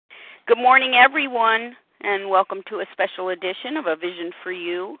Good morning, everyone, and welcome to a special edition of A Vision for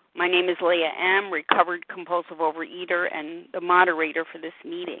You. My name is Leah M., recovered compulsive overeater and the moderator for this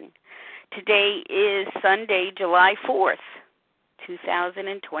meeting. Today is Sunday, July 4th,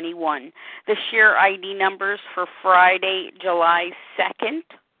 2021. The share ID numbers for Friday, July 2nd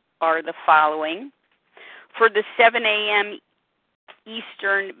are the following. For the 7 a.m.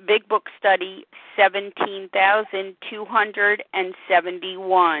 Eastern Big Book Study,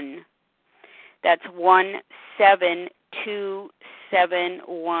 17,271. That's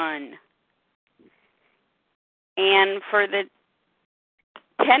 17271. And for the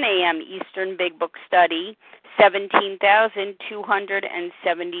 10 a.m. Eastern Big Book Study,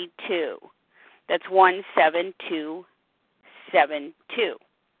 17,272. That's 17272.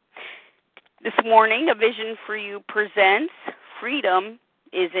 This morning, A Vision for You presents Freedom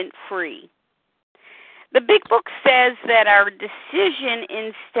Isn't Free. The Big Book says that our decision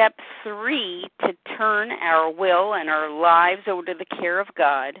in Step 3 to turn our will and our lives over to the care of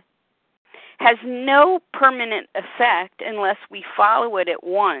God has no permanent effect unless we follow it at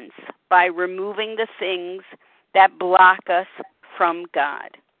once by removing the things that block us from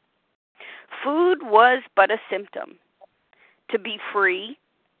God. Food was but a symptom. To be free,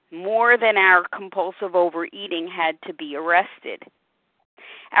 more than our compulsive overeating had to be arrested.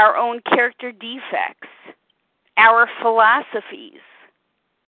 Our own character defects, our philosophies,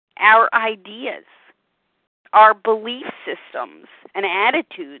 our ideas, our belief systems and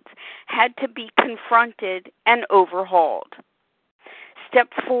attitudes had to be confronted and overhauled.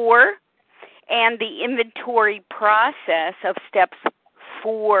 Step 4 and the inventory process of steps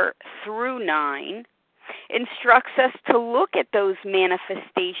 4 through 9 instructs us to look at those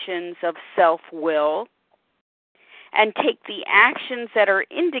manifestations of self-will and take the actions that are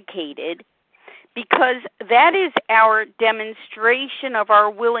indicated, because that is our demonstration of our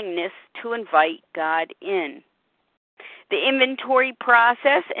willingness to invite God in. The inventory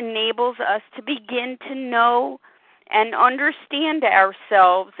process enables us to begin to know and understand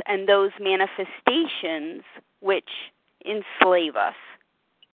ourselves and those manifestations which enslave us.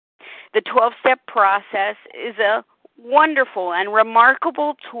 The 12-step process is a wonderful and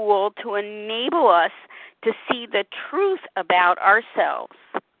remarkable tool to enable us to see the truth about ourselves,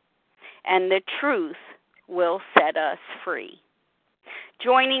 and the truth will set us free.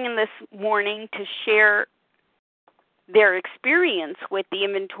 Joining in this morning to share their experience with the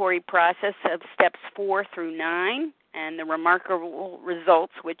inventory process of steps 4 through 9 and the remarkable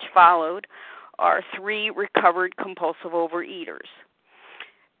results which followed are 3 recovered compulsive overeaters.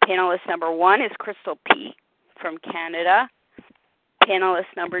 Panelist number 1 is Krystal P. from Canada.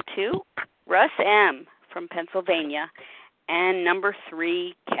 Panelist number 2, Russ M. from Pennsylvania. And number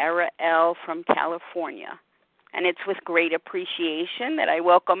 3, Cara L. from California. And it's with great appreciation that I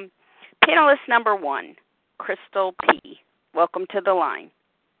welcome panelist number 1, Krystal P. Welcome to the line.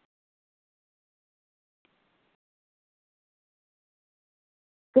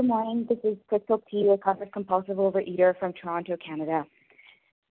 Good morning. This is Krystal P., recovered compulsive overeater from Toronto, Canada.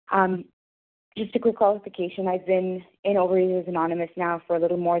 Just a quick qualification. I've been in Overeaters Anonymous now for a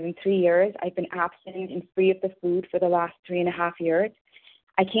little more than 3 years. I've been abstinent and free of the food for the last 3.5 years.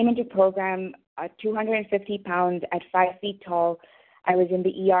 I came into program 250 pounds at 5 feet tall. I was in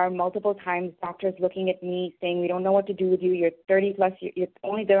the ER multiple times, doctors looking at me saying, we don't know what to do with you. You're 30 plus, you're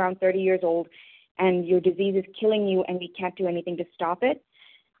only around 30 years old, and your disease is killing you, and we can't do anything to stop it.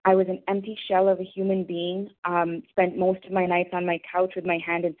 I was an empty shell of a human being, spent most of my nights on my couch with my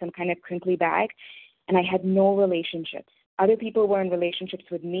hand in some kind of crinkly bag, and I had no relationships. Other people were in relationships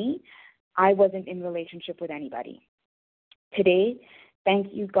with me. I wasn't in relationship with anybody. Today,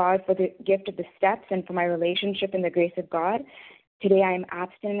 thank you, God, for the gift of the steps and for my relationship in the grace of God. Today, I am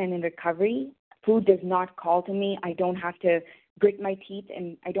abstinent and in recovery. Food does not call to me. I don't have to grit my teeth,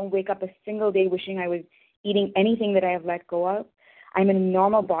 and I don't wake up a single day wishing I was eating anything that I have let go of. I'm in a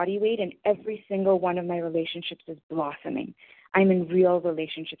normal body weight, and every single one of my relationships is blossoming. I'm in real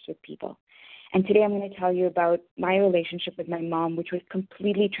relationships with people. And today I'm going to tell you about my relationship with my mom, which was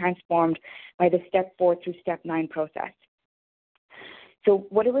completely transformed by the step 4 through step 9 process. So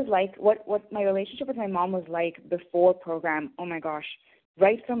what it was like, what my relationship with my mom was like before program, oh my gosh,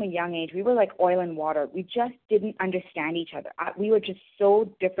 right from a young age, we were like oil and water. We just didn't understand each other. We were just so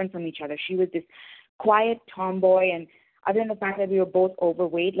different from each other. She was this quiet tomboy, and other than the fact that we were both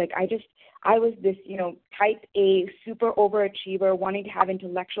overweight, I was this, type A, super overachiever, wanting to have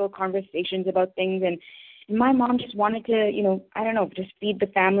intellectual conversations about things. And my mom just wanted to, just feed the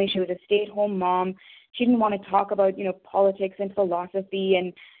family. She was a stay-at-home mom. She didn't want to talk about, politics and philosophy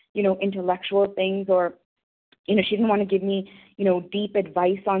and, intellectual things or She didn't want to give me, deep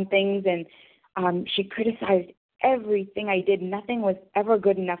advice on things, and she criticized everything I did. Nothing was ever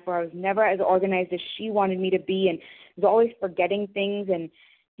good enough for her. I was never as organized as she wanted me to be, and was always forgetting things. And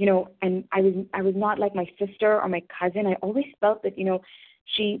and I was not like my sister or my cousin. I always felt that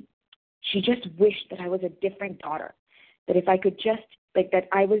she just wished that I was a different daughter. That if I could just that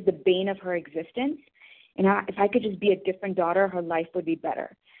I was the bane of her existence, and if I could just be a different daughter, her life would be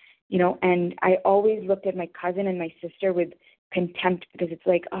better. And I always looked at my cousin and my sister with contempt, because it's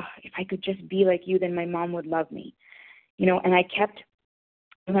like, oh, if I could just be like you, then my mom would love me. And I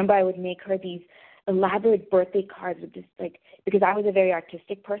remember I would make her these elaborate birthday cards with this, because I was a very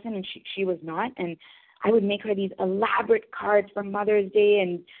artistic person and she was not. And I would make her these elaborate cards for Mother's Day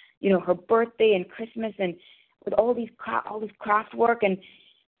and, her birthday and Christmas, and with all this craft work, and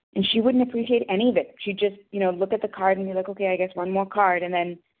she wouldn't appreciate any of it. She'd just, look at the card and be like, okay, I guess one more card, and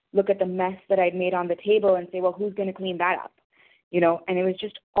then look at the mess that I'd made on the table and say, well, who's going to clean that up? And it was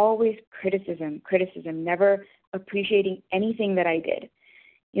just always criticism, never appreciating anything that I did.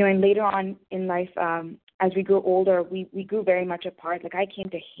 And later on in life, as we grew older, we grew very much apart. I came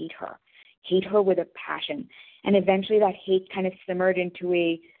to hate her with a passion. And eventually that hate kind of simmered into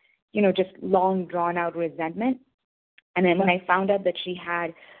a, just long drawn out resentment. And then when I found out that she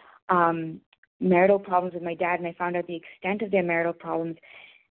had marital problems with my dad, and I found out the extent of their marital problems,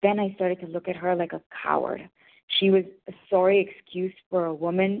 then I started to look at her like a coward. She was a sorry excuse for a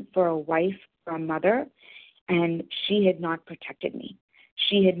woman, for a wife, for a mother, and she had not protected me.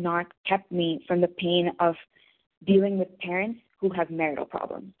 She had not kept me from the pain of dealing with parents who have marital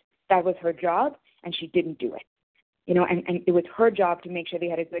problems. That was her job, and she didn't do it. And it was her job to make sure they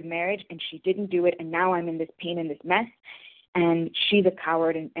had a good marriage, and she didn't do it, and now I'm in this pain and this mess, and she's a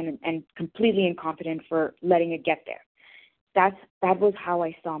coward and completely incompetent for letting it get there. That was how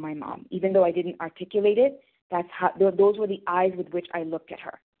I saw my mom. Even though I didn't articulate it, those were the eyes with which I looked at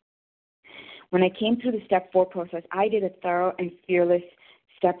her. When I came through the Step 4 process, I did a thorough and fearless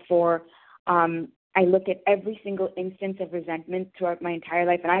Step 4. I looked at every single instance of resentment throughout my entire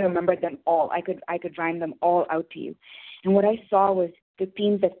life, and I remembered them all. I could rhyme them all out to you. And what I saw was the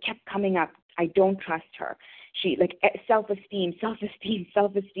themes that kept coming up. I don't trust her. She, self-esteem.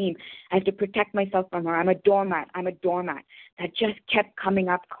 I have to protect myself from her. I'm a doormat. That just kept coming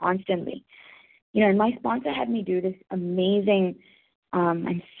up constantly. And my sponsor had me do this amazing,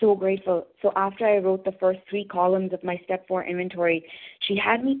 I'm so grateful. So after I wrote the first 3 columns of my Step 4 inventory, she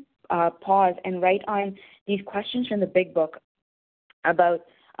had me pause and write on these questions from the big book about,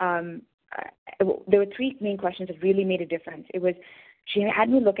 there were 3 main questions that really made a difference. She had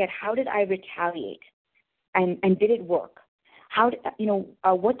me look at, how did I retaliate? And did it work? What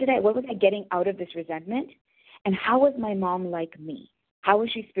was I getting out of this resentment? And how was my mom like me? How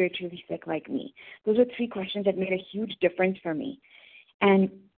was she spiritually sick like me? Those were 3 questions that made a huge difference for me. And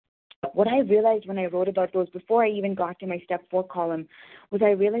what I realized when I wrote about those, before I even got to my Step 4 column, was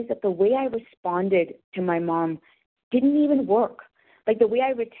I realized that the way I responded to my mom didn't even work. The way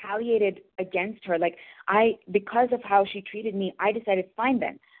I retaliated against her, because of how she treated me, I decided, fine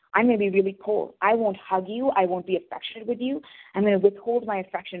then, I'm going to be really cold. I won't hug you. I won't be affectionate with you. I'm going to withhold my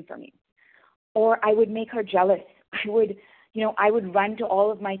affection from you. Or I would make her jealous. I would run to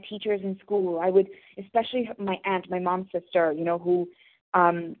all of my teachers in school. I would, especially my aunt, my mom's sister, who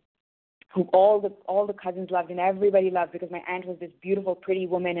all the cousins loved and everybody loved, because my aunt was this beautiful, pretty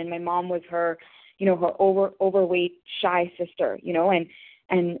woman, and my mom was her, her overweight, shy sister,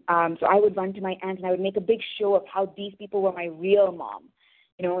 and so I would run to my aunt and I would make a big show of how these people were my real mom.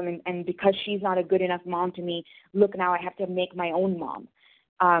 And because she's not a good enough mom to me, look, now I have to make my own mom.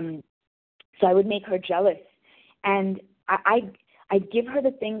 So I would make her jealous, and I'd give her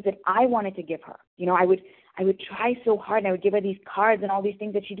the things that I wanted to give her. I would try so hard, and I would give her these cards and all these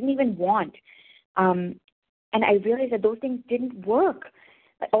things that she didn't even want. And I realized that those things didn't work.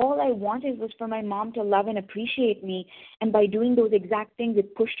 All I wanted was for my mom to love and appreciate me, and by doing those exact things,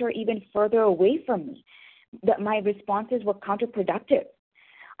 it pushed her even further away from me. That my responses were counterproductive.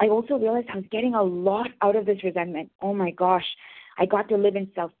 I also realized I was getting a lot out of this resentment. Oh my gosh. I got to live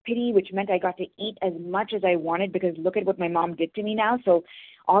in self-pity, which meant I got to eat as much as I wanted, because look at what my mom did to me now. So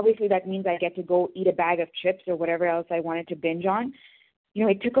obviously that means I get to go eat a bag of chips or whatever else I wanted to binge on.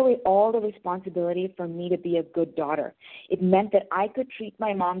 It took away all the responsibility for me to be a good daughter. It meant that I could treat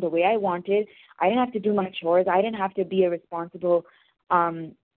my mom the way I wanted. I didn't have to do my chores. I didn't have to be a responsible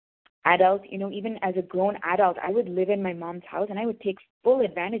adult. Even as a grown adult, I would live in my mom's house and I would take full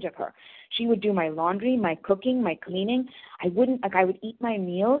advantage of her. She would do my laundry, my cooking, my cleaning. I would eat my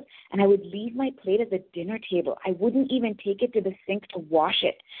meals, and I would leave my plate at the dinner table. I wouldn't even take it to the sink to wash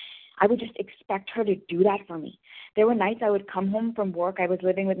it. I would just expect her to do that for me. There were nights I would come home from work. I was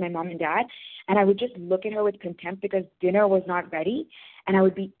living with my mom and dad, and I would just look at her with contempt because dinner was not ready, and I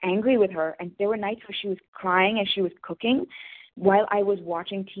would be angry with her. And there were nights where she was crying as she was cooking while I was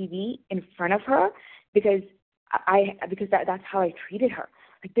watching TV in front of her because that's how I treated her.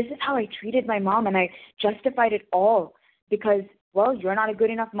 Like, this is how I treated my mom, and I justified it all because, well, you're not a good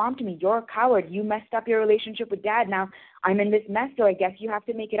enough mom to me. You're a coward. You messed up your relationship with dad. Now I'm in this mess, so I guess you have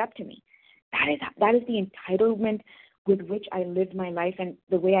to make it up to me. That is the entitlement with which I lived my life and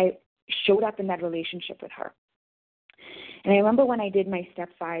the way I showed up in that relationship with her. And I remember when I did my step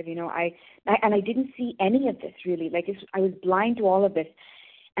 5, I didn't see any of this really. Like, I was blind to all of this.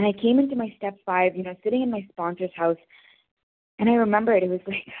 And I came into my step 5, sitting in my sponsor's house, and I remember it. It was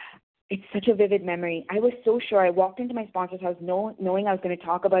like, it's such a vivid memory. I was so sure. I walked into my sponsor's house knowing I was going to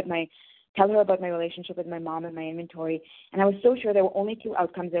tell her about my relationship with my mom and my inventory, and I was so sure there were only 2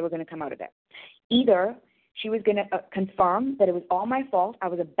 outcomes that were going to come out of it. Either she was going to confirm that it was all my fault, I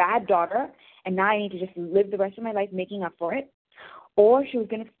was a bad daughter, and now I need to just live the rest of my life making up for it, or she was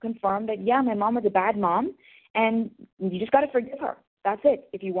going to confirm that, yeah, my mom was a bad mom, and you just got to forgive her. That's it.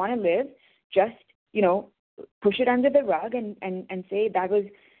 If you want to live, just, push it under the rug and say that was,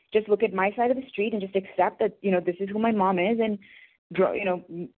 just look at my side of the street and just accept that, this is who my mom is, and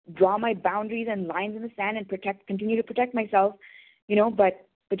draw my boundaries and lines in the sand and continue to protect myself, but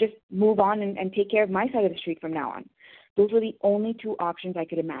just move on and take care of my side of the street from now on. Those were the only 2 options I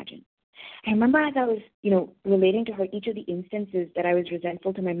could imagine. I remember as I was, relating to her each of the instances that I was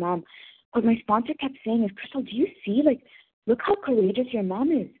resentful to my mom, what my sponsor kept saying is, Krystal, do you see, look how courageous your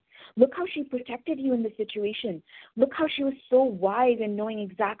mom is. Look how she protected you in this situation. Look how she was so wise in knowing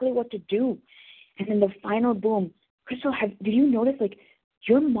exactly what to do. And then the final boom, Krystal, did you notice,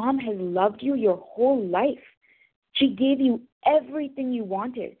 your mom has loved you your whole life. She gave you everything you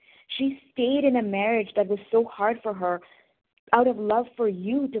wanted. She stayed in a marriage that was so hard for her out of love for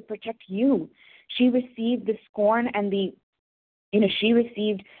you, to protect you. She received the scorn and she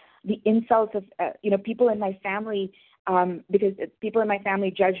received the insults of, people in my family, because people in my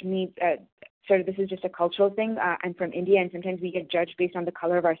family judged me, this is just a cultural thing. I'm from India, and sometimes we get judged based on the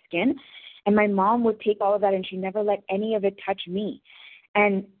color of our skin. And my mom would take all of that, and she never let any of it touch me.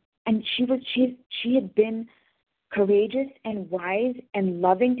 And she had been courageous and wise and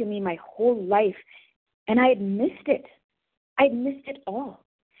loving to me my whole life, and I had missed it. I'd missed it all.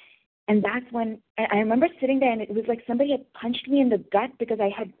 And that's when I remember sitting there, and it was like somebody had punched me in the gut because I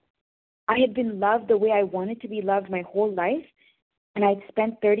had been loved the way I wanted to be loved my whole life, and I'd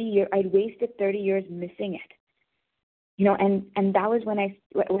wasted 30 years missing it. And that was when I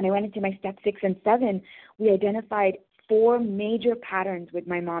went into my step 6 and 7, we identified 4 major patterns with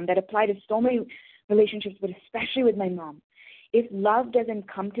my mom that apply to so many relationships, but especially with my mom. If love doesn't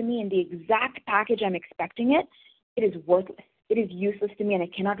come to me in the exact package I'm expecting it, it is worthless. It is useless to me, and I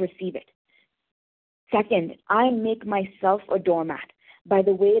cannot receive it. Second, I make myself a doormat by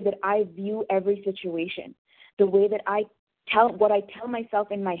the way that I view every situation. The way that what I tell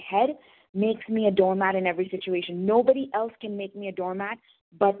myself in my head makes me a doormat in every situation. Nobody else can make me a doormat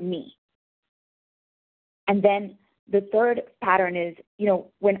but me. And then the third pattern is,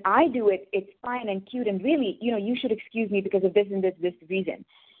 when I do it, it's fine and cute, and really, you should excuse me because of this and this reason.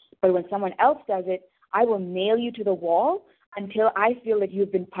 But when someone else does it, I will nail you to the wall until I feel that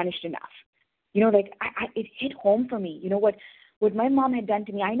you've been punished enough. It hit home for me. What my mom had done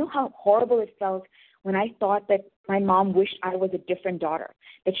to me, I know how horrible it felt when I thought that my mom wished I was a different daughter,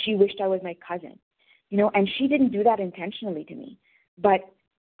 that she wished I was my cousin. And she didn't do that intentionally to me, but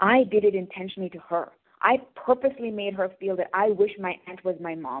I did it intentionally to her. I purposely made her feel that I wish my aunt was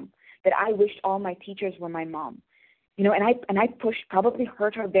my mom, that I wished all my teachers were my mom. And I probably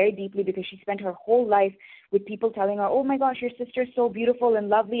hurt her very deeply because she spent her whole life with people telling her, oh my gosh, your sister's so beautiful and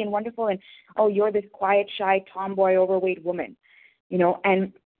lovely and wonderful, and oh, you're this quiet, shy, tomboy, overweight woman.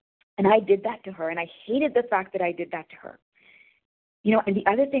 And I did that to her, and I hated the fact that I did that to her. And the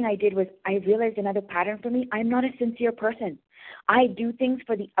other thing I did was I realized another pattern for me. I'm not a sincere person. I do things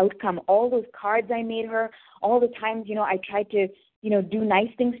for the outcome. All those cards I made her, all the times, I tried to, do nice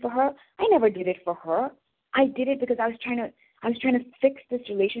things for her. I never did it for her. I did it because I was trying to fix this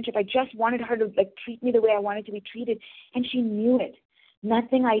relationship. I just wanted her to treat me the way I wanted to be treated, and she knew it.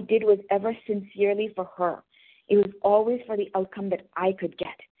 Nothing I did was ever sincerely for her. It was always for the outcome that I could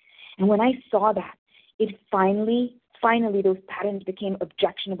get. And when I saw that, it finally, those patterns became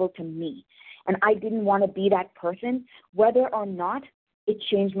objectionable to me. And I didn't want to be that person, whether or not it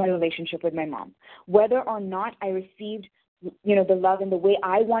changed my relationship with my mom, whether or not I received the love and the way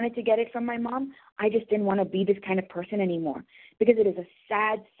I wanted to get it from my mom. I just didn't want to be this kind of person anymore, because it is a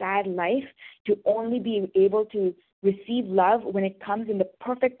sad, sad life to only be able to receive love when it comes in the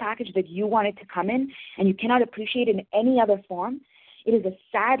perfect package that you want it to come in, and you cannot appreciate it in any other form. It is a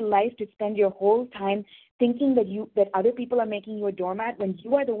sad life to spend your whole time thinking that other people are making you a doormat when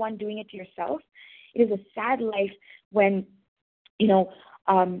you are the one doing it to yourself. It is a sad life when,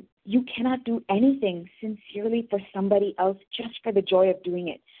 you cannot do anything sincerely for somebody else just for the joy of doing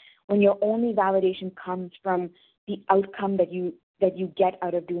it, when your only validation comes from the outcome that you get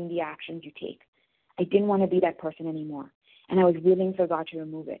out of doing the actions you take. I didn't want to be that person anymore, and I was willing for God to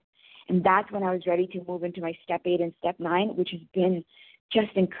remove it. And that's when I was ready to move into my step 8 and step 9, which has been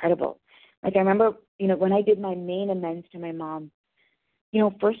just incredible. Like, I remember, when I did my main amends to my mom,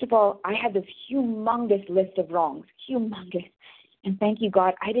 first of all, I had this humongous list of wrongs, humongous. And thank you,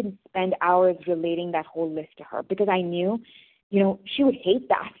 God, I didn't spend hours relating that whole list to her, because I knew, she would hate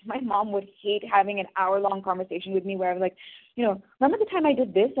that. My mom would hate having an hour-long conversation with me where I was like, remember the time I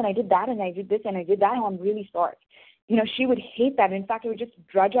did this and I did that and I did this and I did that? Oh, I'm really sorry. She would hate that. In fact, it would just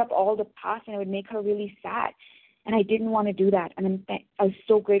drudge up all the past, and it would make her really sad. And I didn't want to do that. And I was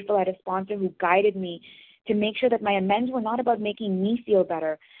so grateful I had a sponsor who guided me to make sure that my amends were not about making me feel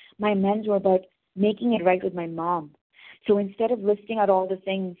better. My amends were about making it right with my mom. So instead of listing out all the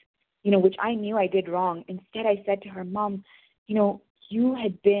things, which I knew I did wrong, instead I said to her, Mom, you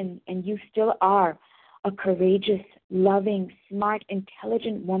had been and you still are a courageous, loving, smart,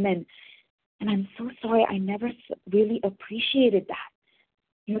 intelligent woman. And I'm so sorry I never really appreciated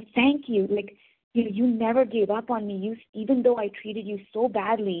that. Thank you. You never gave up on me. Even though I treated you so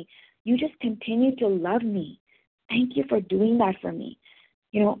badly, you just continued to love me. Thank you for doing that for me.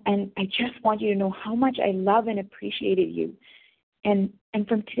 And I just want you to know how much I love and appreciated you. And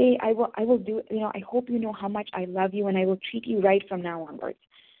from today, I will do, I hope you know how much I love you, and I will treat you right from now onwards.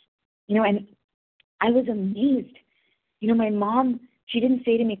 And I was amazed. My mom, she didn't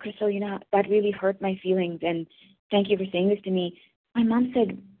say to me, Krystal, that really hurt my feelings, and thank you for saying this to me. My mom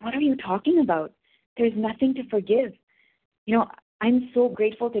said, what are you talking about? There's nothing to forgive. I'm so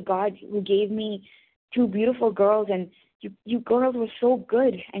grateful to God who gave me 2 beautiful girls, and you girls were so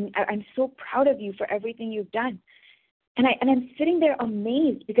good, and I'm so proud of you for everything you've done. And I'm sitting there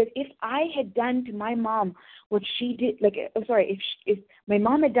amazed, because if I had done to my mom what she did, if my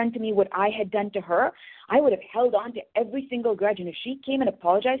mom had done to me what I had done to her, I would have held on to every single grudge. And if she came and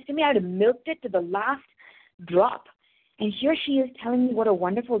apologized to me, I would have milked it to the last drop. And here she is telling me what a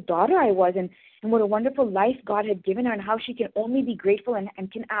wonderful daughter I was, and what a wonderful life God had given her, and how she can only be grateful and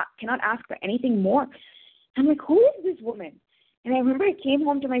cannot ask for anything more. I'm like, who is this woman? And I remember I came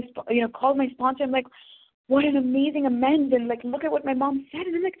home to called my sponsor. I'm like, what an amazing amends, and look at what my mom said.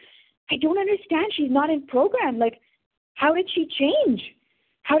 And I'm like, I don't understand. She's not in program. How did she change?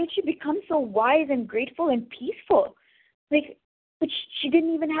 How did she become so wise and grateful and peaceful? But she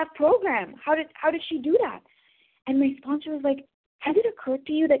didn't even have program. How did she do that? And my sponsor was like, has it occurred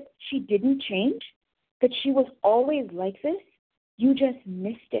to you that she didn't change? That she was always like this? You just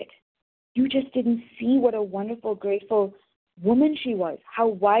missed it. You just didn't see what a wonderful, grateful woman she was, how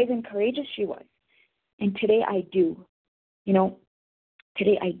wise and courageous she was. And today I do.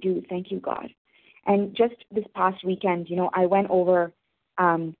 Today I do. Thank you, God. And just this past weekend, I went over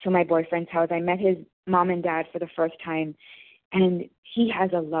to my boyfriend's house. I met his mom and dad for the first time, and he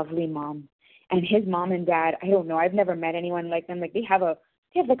has a lovely mom. And his mom and dad, I don't know, I've never met anyone like them. They have a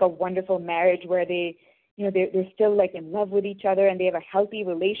wonderful marriage where they're still in love with each other, and they have a healthy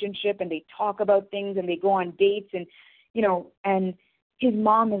relationship, and they talk about things, and they go on dates, and and his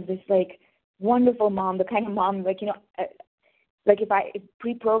mom is this wonderful mom, the kind of mom if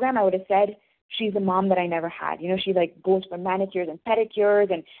pre-program I would have said she's a mom that I never had. She goes for manicures and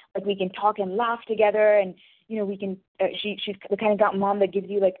pedicures, and we can talk and laugh together, and we can she's the kind of mom that gives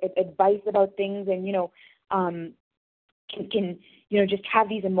you advice about things, and can just have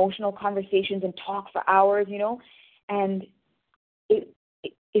these emotional conversations and talk for hours, and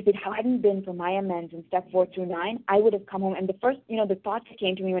if it hadn't been for my amends in step 4 through 9, I would have come home, and the first the thought that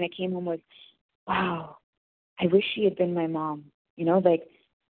came to me when I came home was, wow, I wish she had been my mom,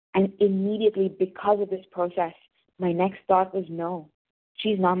 and immediately, because of this process, my next thought was, no,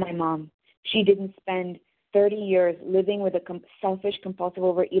 she's not my mom. She didn't spend 30 years living with a selfish, compulsive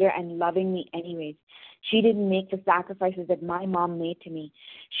overeater and loving me anyways. She didn't make the sacrifices that my mom made to me.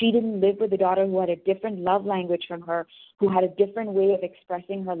 She didn't live with a daughter who had a different love language from her, who had a different way of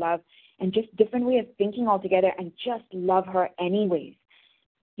expressing her love, and just different way of thinking altogether, and just love her anyways.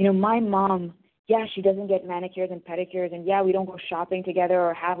 My mom, yeah, she doesn't get manicures and pedicures, and yeah, we don't go shopping together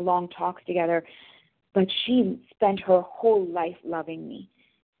or have long talks together, but she spent her whole life loving me.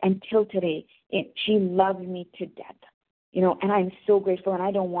 Until today, she loves me to death, and I'm so grateful, and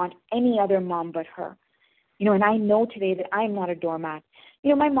I don't want any other mom but her. And I know today that I'm not a doormat.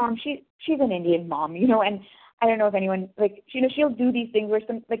 My mom, she's an Indian mom, and I don't know if anyone, she'll do these things where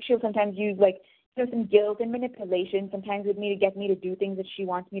she'll sometimes use, some guilt and manipulation sometimes with me to get me to do things that she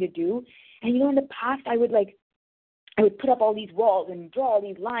wants me to do. And, in the past, I would put up all these walls and draw all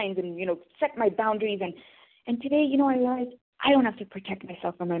these lines and, set my boundaries. And today, I realize I don't have to protect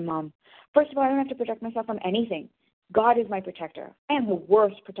myself from my mom. First of all, I don't have to protect myself from anything. God is my protector. I am the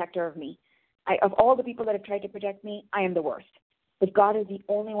worst protector of me. Of all the people that have tried to protect me, I am the worst. But God is the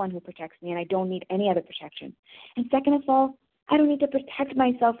only one who protects me, and I don't need any other protection. And second of all, I don't need to protect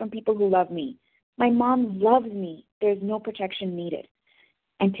myself from people who love me. My mom loves me. There's no protection needed.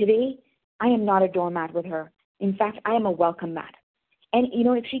 And today, I am not a doormat with her. In fact, I am a welcome mat. And,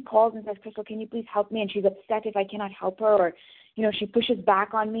 if she calls and says, Krystal, can you please help me? And she's upset if I cannot help her, or, she pushes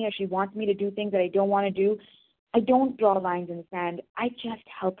back on me, or she wants me to do things that I don't want to do, I don't draw lines in the sand. I just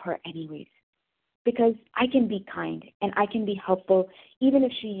help her anyways. Because I can be kind and I can be helpful, even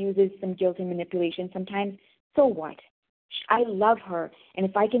if she uses some guilt and manipulation sometimes. So what? I love her, and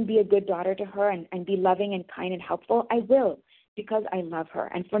if I can be a good daughter to her and be loving and kind and helpful, I will, because I love her,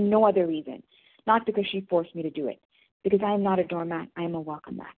 and for no other reason. Not because she forced me to do it, because I am not a doormat, I am a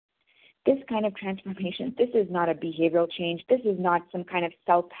welcome mat. This kind of transformation, this is not a behavioral change. This is not some kind of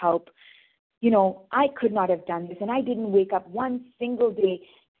self-help. I could not have done this, and I didn't wake up one single day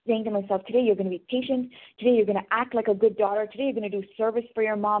saying to myself, today you're going to be patient, today you're going to act like a good daughter, today you're going to do service for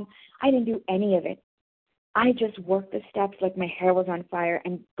your mom. I didn't do any of it. I just worked the steps like my hair was on fire,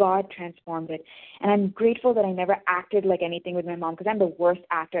 and God transformed it. And I'm grateful that I never acted like anything with my mom, because I'm the worst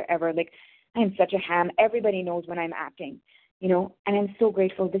actor ever. I am such a ham. Everybody knows when I'm acting, and I'm so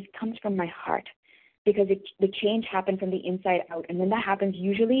grateful. This comes from my heart, because the change happened from the inside out. And when that happens,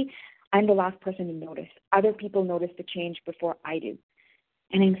 usually I'm the last person to notice. Other people notice the change before I do.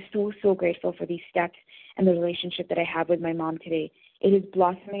 And I'm so, so grateful for these steps and the relationship that I have with my mom today. It is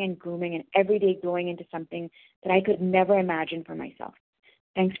blossoming and grooming and every day growing into something that I could never imagine for myself.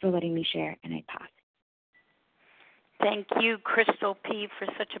 Thanks for letting me share, and I pass. Thank you, Krystal P, for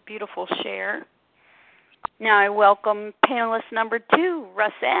such a beautiful share. Now I welcome panelist number 2,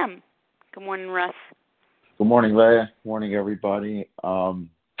 Russ M. Good morning, Russ. Good morning, Leah. Good morning, everybody.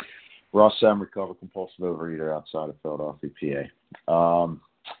 Russ M, recovered compulsive overeater outside of Philadelphia, PA.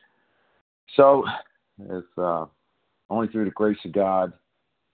 So it's only through the grace of God,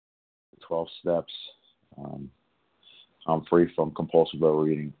 the 12 steps, I'm free from compulsive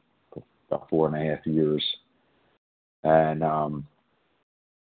overeating for about 4.5 years. And,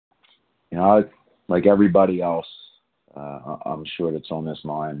 like everybody else, I'm sure that's on this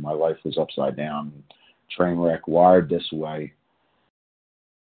line, my life was upside down, train wreck, wired this way.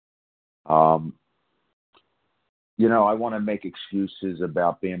 I want to make excuses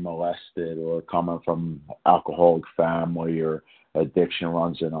about being molested or coming from alcoholic family or addiction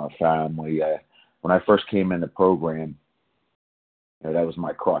runs in our family. When I first came in the program, that was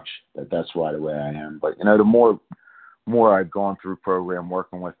my crutch. That's why the way I am. But the more I've gone through program,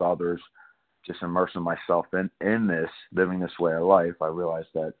 working with others, just immersing myself in this, living this way of life, I realized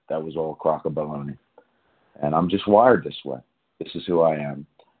that was all a crock of baloney. And I'm just wired this way. This is who I am.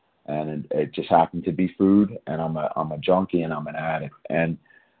 And it just happened to be food, and I'm a junkie and I'm an addict. And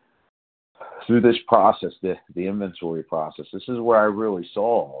through this process, the inventory process, this is where I really saw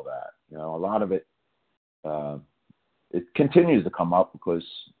all that. A lot of it, it continues to come up because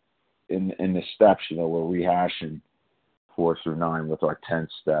in the steps, we're rehashing 4 through 9 with our 10th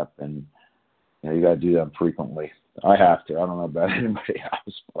step, and you got to do them frequently. I have to. I don't know about anybody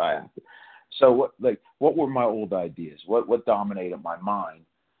else, but I have to. So what were my old ideas? What dominated my mind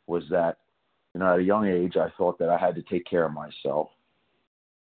was that, at a young age, I thought that I had to take care of myself.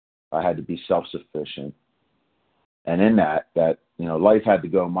 I had to be self-sufficient. And in that, life had to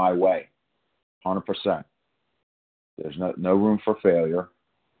go my way, 100%. There's no room for failure.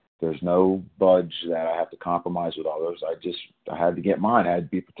 There's no budge that I have to compromise with others. I had to get mine. I had to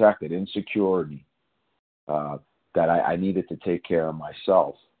be protected. Insecurity, that I needed to take care of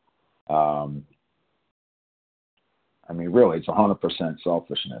myself. Really, it's 100%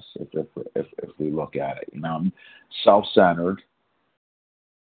 selfishness if we look at it. I'm self-centered.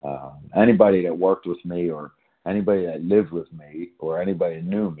 Anybody that worked with me or anybody that lived with me or anybody that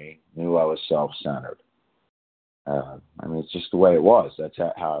knew me knew I was self-centered. It's just the way it was. That's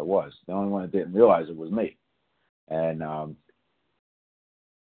how it was. The only one that didn't realize it was me. And,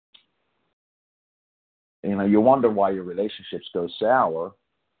 you wonder why your relationships go sour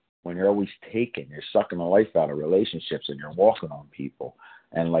when you're always taking, you're sucking the life out of relationships and you're walking on people.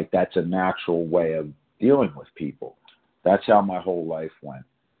 And like that's a natural way of dealing with people. That's how my whole life went.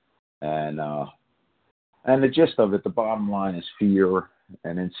 And the gist of it, the bottom line is fear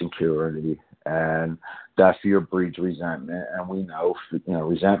and insecurity, and that fear breeds resentment. And we know,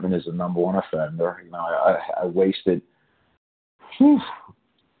 resentment is the number one offender. I wasted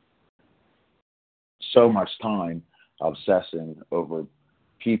so much time obsessing over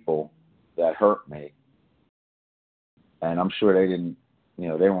people that hurt me, and I'm sure they didn't, they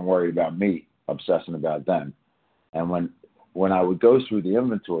weren't worried about me obsessing about them. And when I would go through the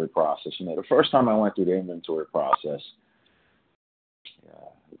inventory process, the first time I went through the inventory process,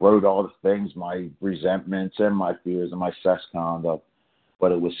 wrote all the things, my resentments and my fears and my sex conduct,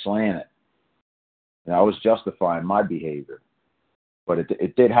 but it was slanted. I was justifying my behavior, but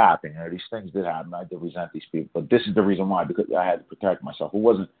it did happen. These things did happen. I did resent these people, but this is the reason why, because I had to protect myself.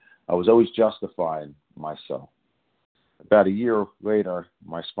 I was always justifying myself. About a year later,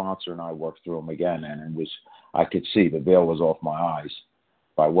 my sponsor and I worked through them again, and I could see the veil was off my eyes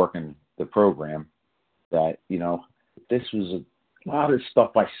by working the program that, this was a lot of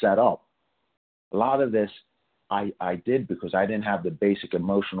stuff I set up. A lot of this I did because I didn't have the basic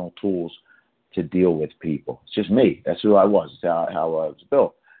emotional tools to deal with people. It's just me. That's who I was. It's how I was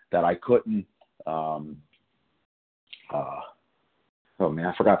built. That I couldn't, oh man,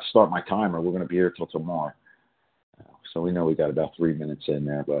 I forgot to start my timer. We're going to be here till tomorrow. So we know we got about 3 minutes in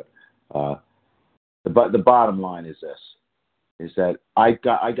there, but the bottom line is this, is that I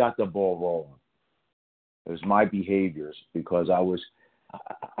got the ball rolling. It was my behaviors because I was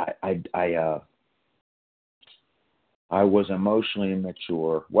emotionally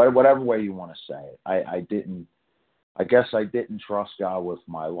immature, whatever way you want to say it. I guess I didn't trust God with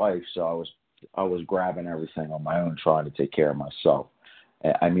my life, so I was grabbing everything on my own, trying to take care of myself.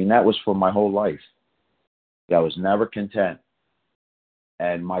 I mean, that was for my whole life. I was never content.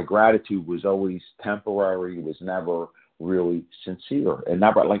 And my gratitude was always temporary. It was never really sincere. And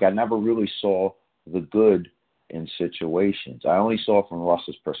I never really saw the good in situations. I only saw it from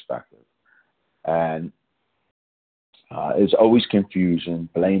Russ's perspective. And it's always confusion,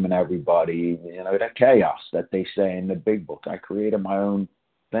 blaming everybody, that chaos that they say in the big book. I created my own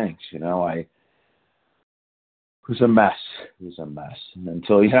things, it was a mess. It was a mess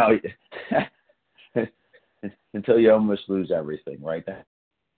until, until you almost lose everything, right?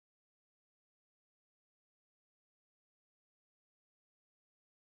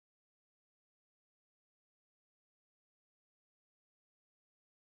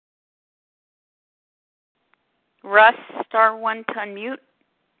 Russ, *1 to unmute.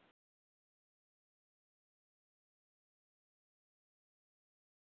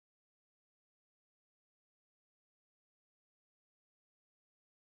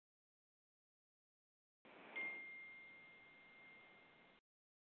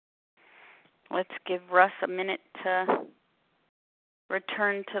 Let's give Russ a minute to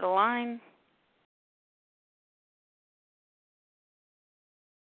return to the line.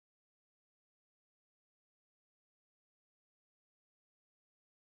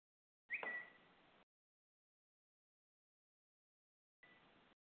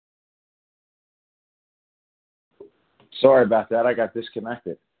 Sorry about that. I got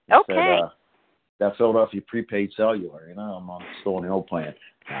disconnected. Okay. Said, that Philadelphia prepaid cellular. I'm still on the old plan.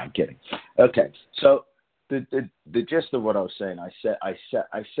 No, I'm kidding. Okay, so the gist of what I was saying, I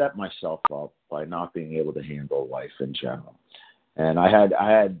set myself up by not being able to handle life in general, and I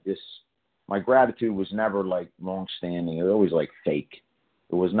had this. My gratitude was never like long standing. It was always like fake.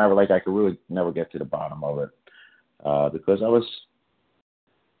 It was never like I could really never get to the bottom of it because I was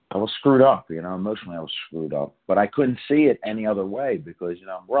screwed up, emotionally I was screwed up. But I couldn't see it any other way because,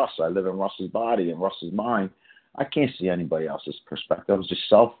 I'm Russ. I live in Russ's body and Russ's mind. I can't see anybody else's perspective. I was just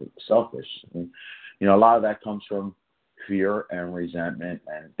selfish. And, a lot of that comes from fear and resentment,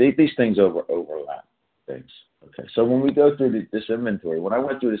 and these things overlap things. Okay, so when we go through this inventory, when I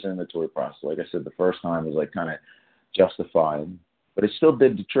went through this inventory process, like I said, the first time was like kind of justifying, but it still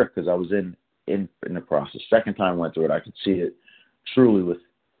did the trick because I was in the process. Second time I went through it, I could see it truly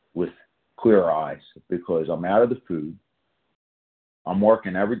with clear eyes because I'm out of the food. I'm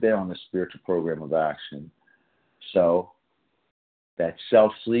working every day on the spiritual program of action. So that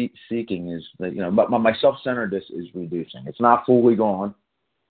self-seeking is, but my self-centeredness is reducing. It's not fully gone,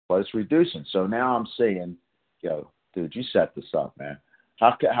 but it's reducing. So now I'm saying, dude, you set this up, man.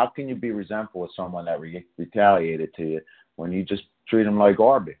 How can you be resentful with someone that retaliated to you when you just treat them like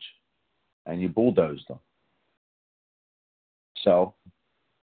garbage and you bulldozed them? So,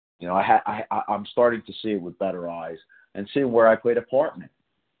 I'm starting to see it with better eyes and see where I played a part in it.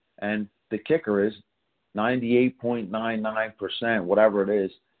 And the kicker is 98.99%, whatever it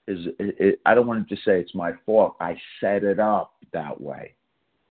is I don't want to just say it's my fault. I set it up that way.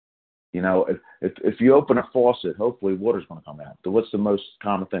 You know, if you open a faucet, hopefully water's going to come out. So what's the most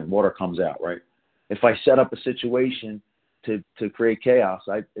common thing? Water comes out, right? If I set up a situation to create chaos,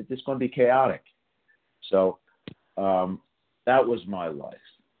 it's just going to be chaotic. So that was my life.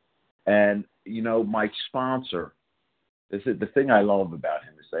 And, you know, my sponsor, the thing I love about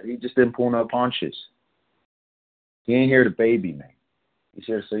him is that he just didn't pull no punches. He ain't here to baby me. He's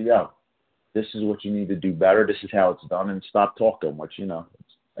here to say, yo, this is what you need to do better. This is how it's done. And stop talking, which, you know,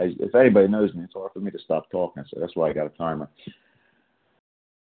 if anybody knows me, it's hard for me to stop talking. So that's why I got a timer.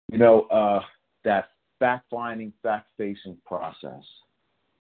 You know, that fact-finding, fact-facing process.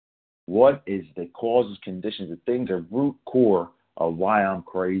 What is the causes, conditions, the things, the root core of why I'm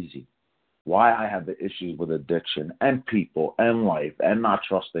crazy, why I have the issues with addiction and people and life and not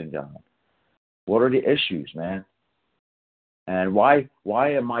trusting God? What are the issues, man? And why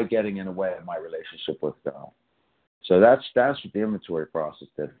am I getting in the way of my relationship with God? So that's what the inventory process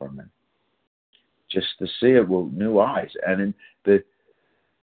did for me. Just to see it with new eyes. And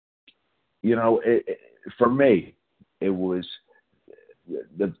for me, it was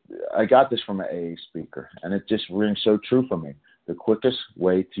I got this from an AA speaker, and it just rings so true for me. The quickest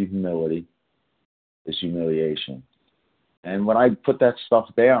way to humility is humiliation. And when I put that stuff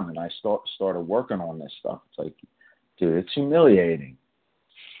down and I started working on this stuff, it's like, dude, it's humiliating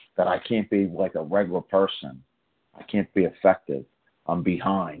that I can't be like a regular person. I can't be effective. I'm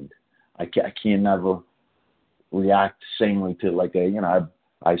behind. I can't never react sanely to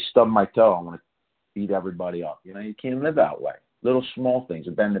I stub my toe. I'm going to beat everybody up. You know, you can't live that way. Little small things.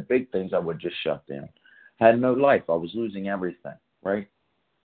 And then the big things I would just shut down. Had no life. I was losing everything, right?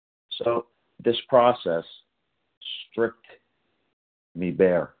 So this process stripped me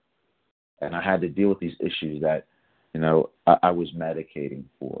bare. And I had to deal with these issues that, you know, I was medicating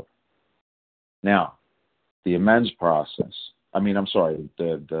for. Now, the amends process.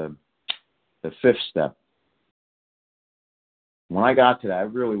 The fifth step. When I got to that,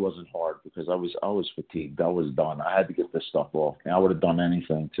 it really wasn't hard because I was fatigued. I was done. I had to get this stuff off. And I would have done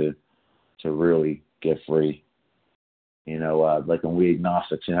anything to really get free. You know, like when we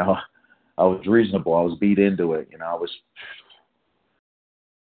agnostics, you know, I was reasonable. I was beat into it. You know,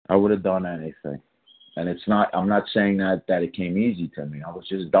 I would have done anything. And I'm not saying that it came easy to me. I was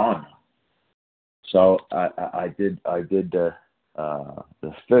just done. So I did the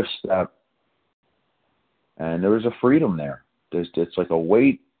fifth step, and there was a freedom there. It's like a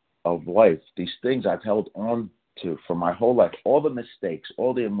weight of life. These things I've held on to for my whole life, all the mistakes,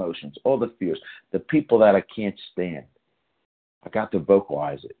 all the emotions, all the fears, the people that I can't stand. I got to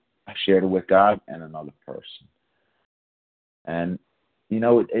vocalize it. I shared it with God and another person. And, you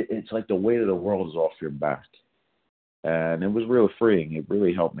know, it's like the weight of the world is off your back. And it was really freeing. It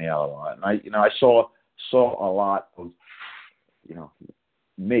really helped me out a lot. And I saw a lot of, you know,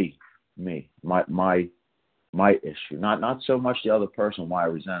 my issue. Not so much the other person, why I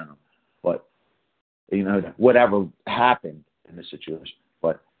resented them, but, you know, whatever happened in the situation.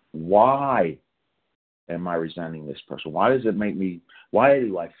 But why am I resenting this person? Why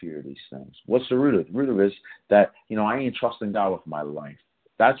do I fear these things? What's the root of it? The root of it is that, you know, I ain't trusting God with my life.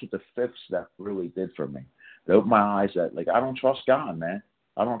 That's what the fifth step really did for me. It opened my eyes that, like, I don't trust God, man.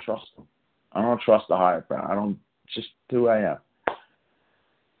 I don't trust him. I don't trust the higher power. Just who I am.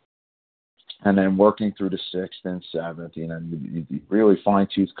 And then working through the sixth and seventh, you know, you really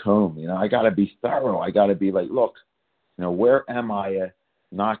fine-tooth comb. You know, I got to be thorough. I got to be like, look, you know, where am I a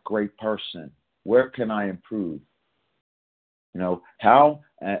not great person? Where can I improve? You know, how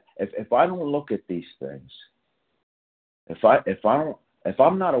if I don't look at these things, if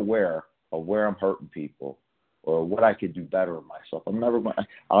I'm not aware of where I'm hurting people or what I could do better in myself, I'll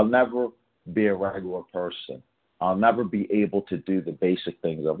never be a regular person. I'll never be able to do the basic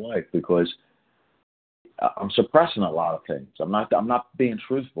things of life because I'm suppressing a lot of things. I'm not being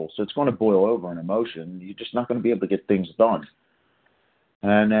truthful. So it's going to boil over in emotion. You're just not going to be able to get things done.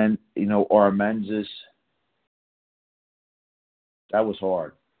 And then, you know, our amends that was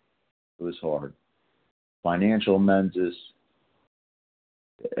hard. It was hard. Financial amends with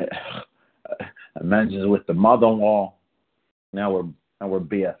the mother-in-law. Now we're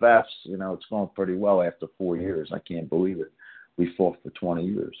BFFs. You know, it's going pretty well after 4 years. I can't believe it. We fought for 20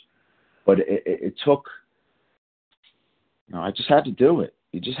 years. But it took, you know, I just had to do it.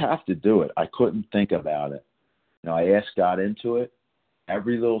 You just have to do it. I couldn't think about it. You know, I asked God into it,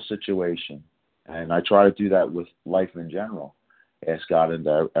 every little situation. And I try to do that with life in general. Ask God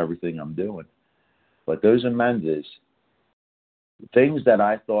into everything I'm doing. But those amends, things that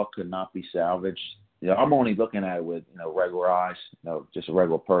I thought could not be salvaged. I'm only looking at it with regular eyes, just a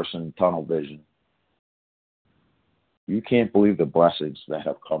regular person, tunnel vision. You can't believe the blessings that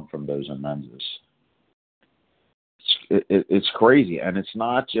have come from those amends. It's crazy, and it's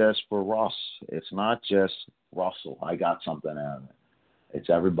not just for Russ. It's not just Russell. I got something out of it. It's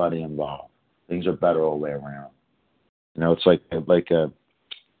everybody involved. Things are better all the way around. It's like a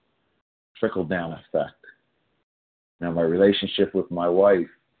trickle down effect. My relationship with my wife,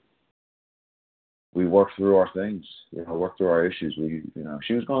 we worked through our things. Worked through our issues.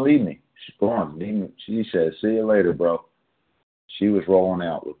 She was going to leave me. She's gone. She said, "See you later, bro." She was rolling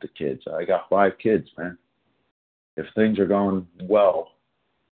out with the kids. I got 5 kids, man. If things are going well,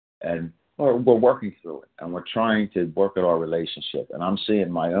 and we're working through it, and we're trying to work at our relationship, and I'm seeing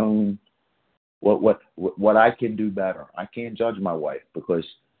my own what I can do better. I can't judge my wife because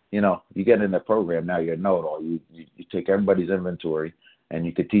you get in the program now, you know it all. You take everybody's inventory and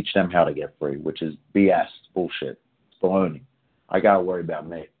you could teach them how to get free, which is BS, bullshit, it's baloney. I gotta worry about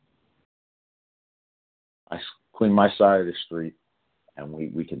me. I clean my side of the street, and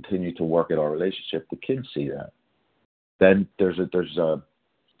we continue to work at our relationship. The kids see that. Then they're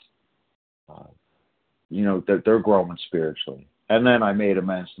growing spiritually. And then I made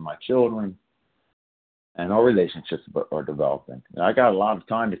amends to my children, and our relationships are developing. And I got a lot of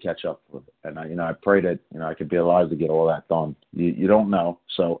time to catch up with it. And I pray that I could be alive to get all that done. You don't know,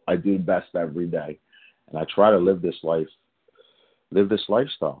 so I do best every day, and I try to live this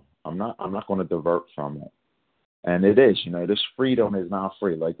lifestyle. I'm not going to divert from it. And it is, this freedom is not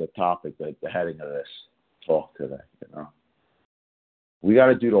free, like the topic, the heading of this talk today. We got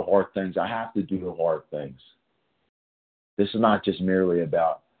to do the hard things. I have to do the hard things. This is not just merely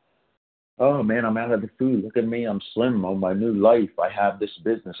about, oh man, I'm out of the food. Look at me, I'm slim on my new life. I have this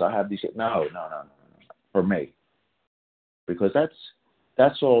business. I have these. No. For me, because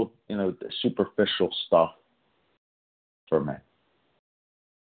that's all the superficial stuff. For me,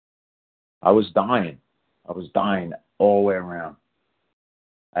 I was dying all the way around.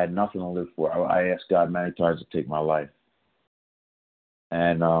 I had nothing to live for. I asked God many times to take my life.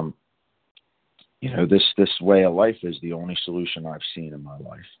 And, this way of life is the only solution I've seen in my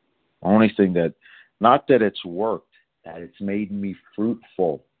life. Only thing that, not that it's worked, that it's made me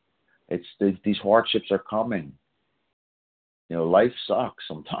fruitful. It's these hardships are coming. Life sucks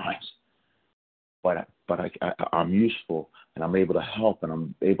sometimes, but I'm useful, and I'm able to help, and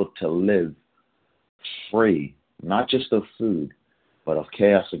I'm able to live free, not just of food, but of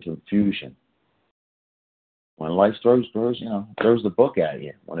chaos and confusion. When life throws the book at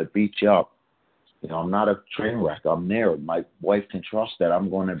you, when it beats you up, I'm not a train wreck. I'm there. My wife can trust that I'm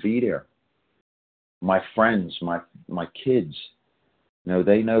going to be there. My friends, my kids,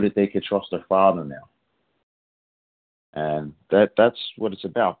 they know that they can trust their father now. And that's what it's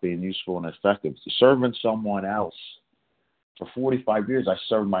about, being useful and effective. Serving someone else. For 45 years, I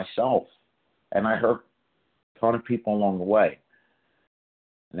served myself, and I hurt a ton of people along the way.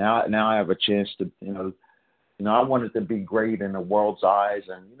 Now I have a chance to, I wanted to be great in the world's eyes,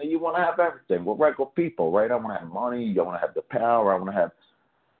 and you want to have everything. We're regular people, right? I want to have money. You want to have the power. I want to have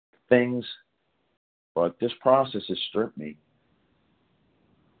things, but this process has stripped me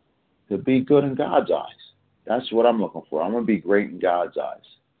to be good in God's eyes. That's what I'm looking for. I'm going to be great in God's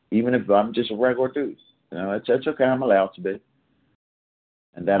eyes, even if I'm just a regular dude. It's okay. I'm allowed to be,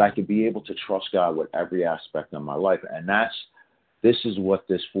 and that I could be able to trust God with every aspect of my life, and this is what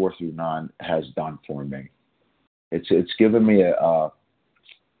this 4 through 9 has done for me. It's given me a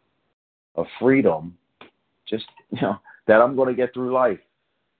freedom, just that I'm going to get through life.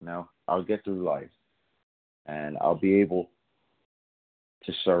 I'll get through life, and I'll be able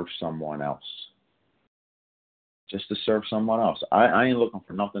to serve someone else. Just to serve someone else. I ain't looking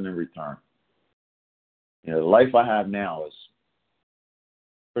for nothing in return. The life I have now is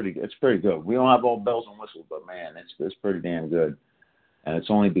pretty. It's pretty good. We don't have all bells and whistles, but man, it's pretty damn good. And it's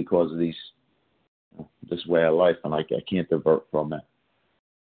only because of this way of life, and I can't divert from it,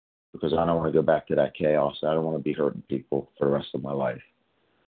 because I don't want to go back to that chaos. I don't want to be hurting people for the rest of my life.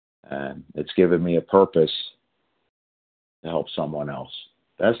 And it's given me a purpose to help someone else.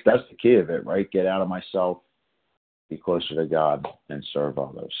 That's the key of it, right? Get out of myself, be closer to God, and serve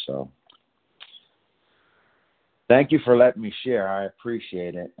others. So thank you for letting me share. I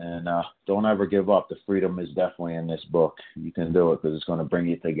appreciate it. And don't ever give up. The freedom is definitely in this book. You can do it, because it's going to bring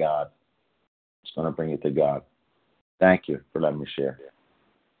you to God. It's going to bring you to God. Thank you for letting me share.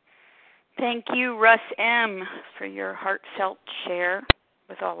 Thank you, Russ M., for your heartfelt share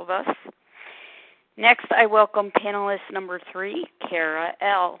with all of us. Next, I welcome panelist number 3, Kara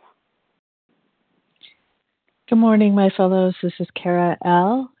L. Good morning, my fellows. This is Kara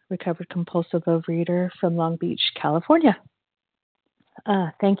L., recovered compulsive overeater from Long Beach, California.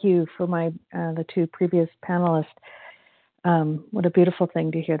 Thank you for the two previous panelists. What a beautiful thing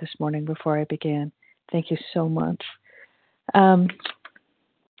to hear this morning before I began. Thank you so much. I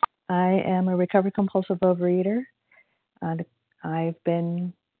am a recovered compulsive overeater. I've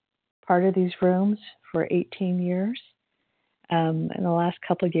been part of these rooms for 18 years. In the last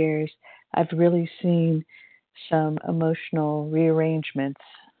couple of years, I've really seen some emotional rearrangements,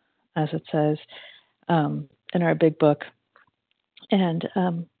 as it says in our big book, and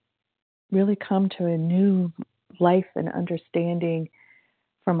really come to a new life and understanding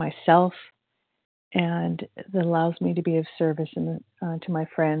for myself, and that allows me to be of service to my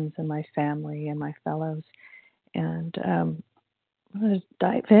friends and my family and my fellows. And I'm going to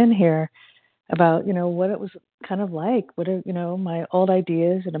dive in here about, what it was kind of like, what are, my old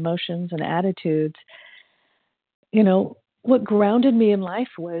ideas and emotions and attitudes. What grounded me in life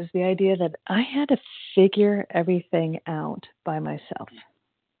was the idea that I had to figure everything out by myself.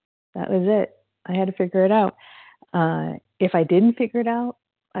 That was it. I had to figure it out. If I didn't figure it out,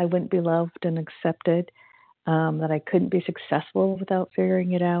 I wouldn't be loved and accepted, that I couldn't be successful without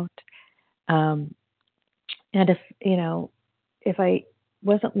figuring it out. And if I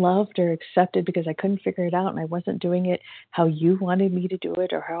wasn't loved or accepted because I couldn't figure it out and I wasn't doing it how you wanted me to do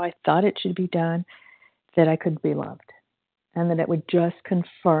it or how I thought it should be done, that I couldn't be loved. And that it would just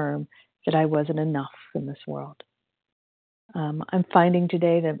confirm that I wasn't enough in this world. I'm finding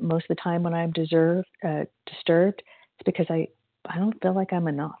today that most of the time when I'm disturbed, it's because I don't feel like I'm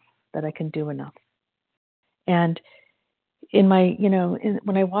enough, that I can do enough. And in my,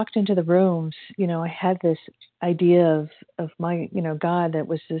 when I walked into the rooms, I had this idea of my, God that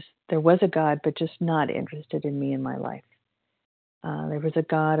was just, there was a God, but just not interested in me in my life. There was a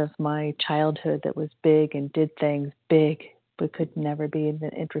God of my childhood that was big and did things big, but could never be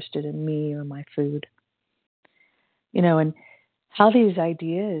interested in me or my food. And how these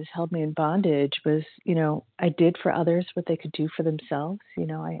ideas held me in bondage was, I did for others what they could do for themselves.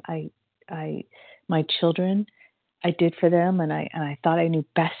 My children, I did for them, and I thought I knew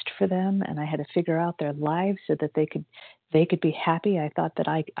best for them, and I had to figure out their lives so that they could be happy. I thought that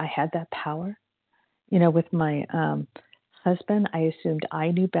I had that power. With my husband, I assumed I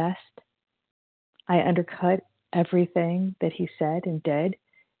knew best. I undercut everything that he said and did.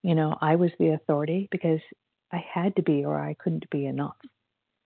 I was the authority because I had to be or I couldn't be enough.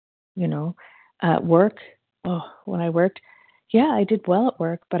 At work, when I worked, I did well at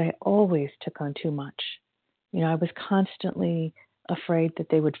work, but I always took on too much. I was constantly afraid that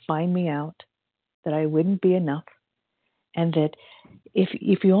they would find me out, that I wouldn't be enough, and that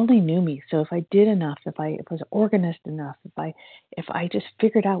if you only knew me, so if I did enough, if I was organized enough, if I just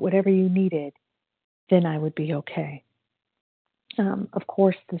figured out whatever you needed, then I would be okay. Of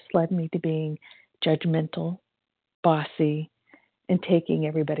course, this led me to being judgmental, bossy, and taking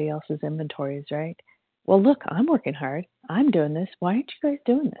everybody else's inventories, right? Well, look, I'm working hard. I'm doing this. Why aren't you guys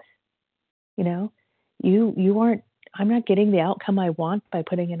doing this? You aren't, I'm not getting the outcome I want by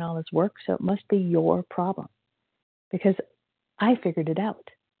putting in all this work, so it must be your problem because I figured it out.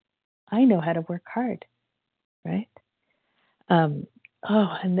 I know how to work hard, right? And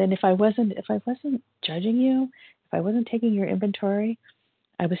then if I wasn't judging you, if I wasn't taking your inventory,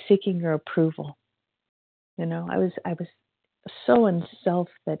 I was seeking your approval. I was so in self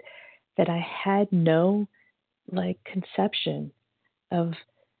that I had no conception of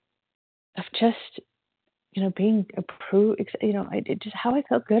just being approved. Just how I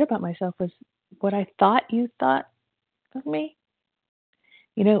felt good about myself was what I thought you thought of me.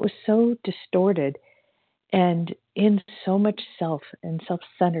 It was so distorted and in so much self and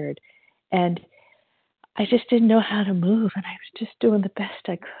self-centered, and I just didn't know how to move, and I was just doing the best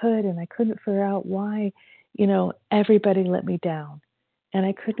I could, and I couldn't figure out why, everybody let me down, and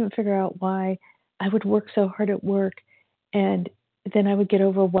I couldn't figure out why I would work so hard at work, and then I would get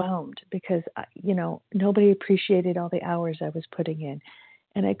overwhelmed because, nobody appreciated all the hours I was putting in,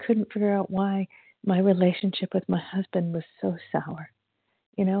 and I couldn't figure out why my relationship with my husband was so sour,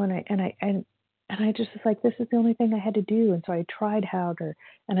 and I just was like, this is the only thing I had to do, and so I tried harder,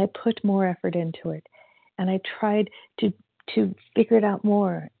 and I put more effort into it. And I tried to figure it out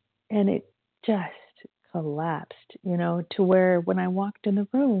more, and it just collapsed, to where when I walked in the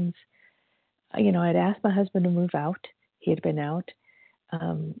rooms, I'd asked my husband to move out. He had been out.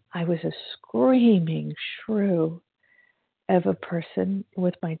 I was a screaming shrew of a person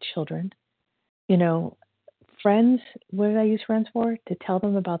with my children. Friends, what did I use friends for? To tell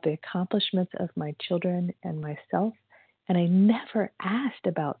them about the accomplishments of my children and myself, and I never asked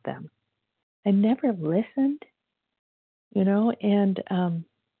about them. I never listened. And I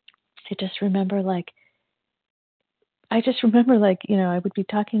just remember I would be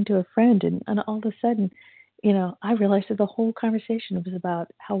talking to a friend, and all of a sudden, I realized that the whole conversation was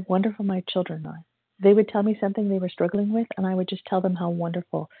about how wonderful my children are. They would tell me something they were struggling with, and I would just tell them how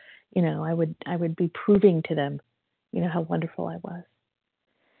wonderful, I would be proving to them, how wonderful I was.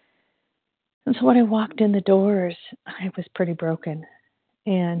 And so when I walked in the doors, I was pretty broken,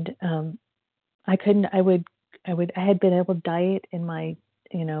 and I couldn't. I had been able to diet in my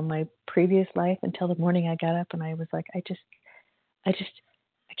previous life until the morning I got up, and I was like, I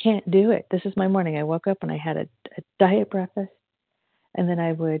can't do it. This is my morning. I woke up and I had a diet breakfast, and then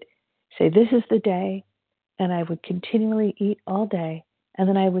I would say, this is the day, and I would continually eat all day, and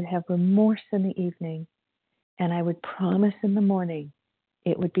then I would have remorse in the evening, and I would promise in the morning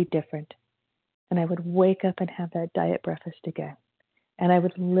it would be different. And I would wake up and have that diet breakfast again. And I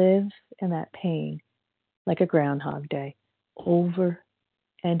would live in that pain like a Groundhog Day over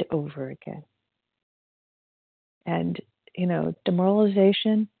and over again. And,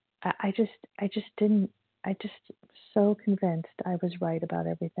 demoralization, I just didn't, I just so convinced I was right about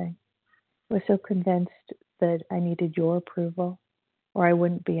everything. I was so convinced that I needed your approval or I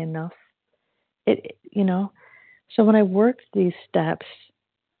wouldn't be enough. So when I worked these steps,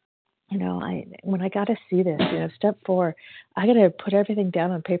 when I got to see this, step 4, I got to put everything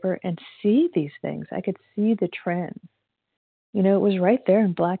down on paper and see these things. I could see the trends. It was right there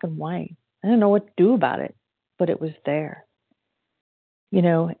in black and white. I didn't know what to do about it, but it was there.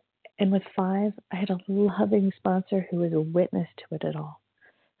 And with 5, I had a loving sponsor who was a witness to it at all,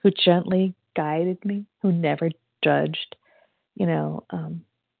 who gently guided me, who never judged. The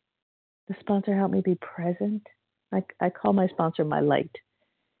sponsor helped me be present. I call my sponsor my light.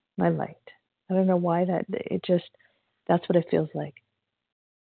 My light. I don't know why that's what it feels like.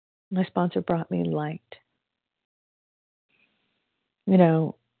 My sponsor brought me light.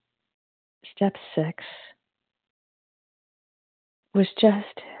 Step 6 was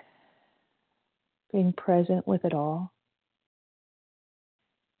just being present with it all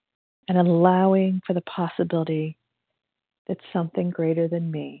and allowing for the possibility that something greater than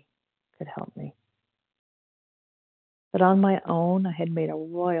me could help me. But on my own, I had made a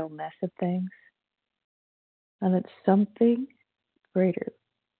royal mess of things, and that something greater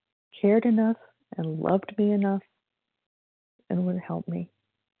cared enough and loved me enough and would help me.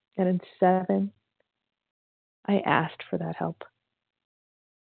 And in 7, I asked for that help.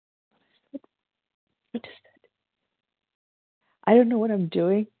 I just said, I don't know what I'm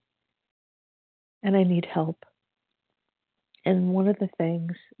doing, and I need help. And one of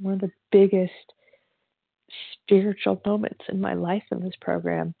the biggest spiritual moments in my life in this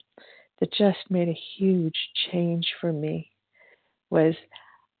program that just made a huge change for me was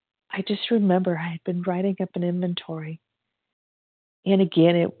I just remember I had been writing up an inventory. And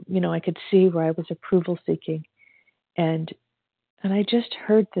again, I could see where I was approval seeking. And I just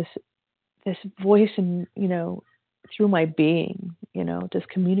heard this voice in, through my being, this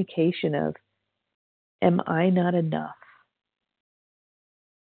communication of, am I not enough?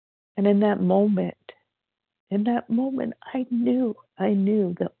 And in that moment, I knew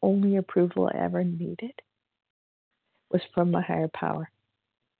the only approval I ever needed was from my higher power.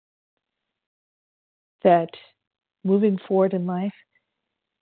 That moving forward in life,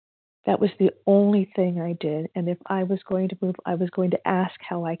 that was the only thing I did. And if I was going to move, I was going to ask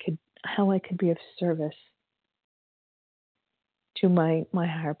how I could be of service to my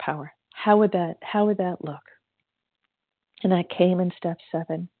higher power. How would that look? And that came in step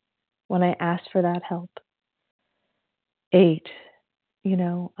 7 when I asked for that help. 8,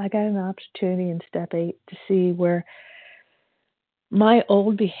 I got an opportunity in step 8 to see where my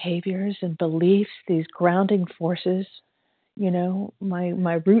old behaviors and beliefs, these grounding forces,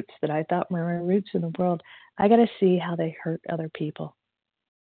 my roots that I thought were my roots in the world, I got to see how they hurt other people.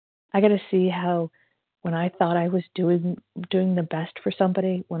 I got to see how when I thought I was doing the best for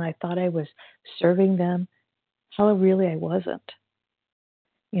somebody, when I thought I was serving them, how really I wasn't.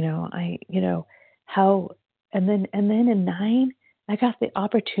 How, and then in 9, I got the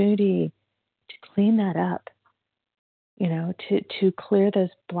opportunity to clean that up, to clear those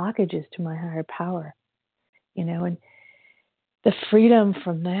blockages to my higher power, and the freedom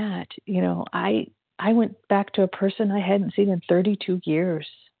from that, I went back to a person I hadn't seen in 32 years.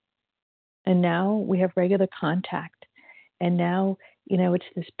 And now we have regular contact. And now, it's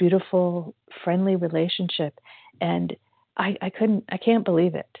this beautiful, friendly relationship. And I can't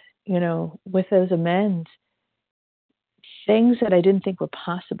believe it. With those amends, things that I didn't think were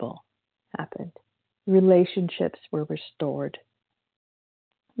possible happened. Relationships were restored.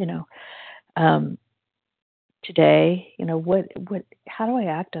 today, how do I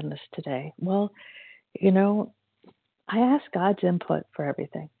act on this today? Well, I ask God's input for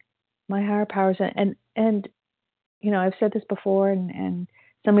everything. My higher powers, and I've said this before, and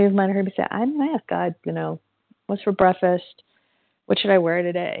some of you might have heard me say, I ask God, what's for breakfast? What should I wear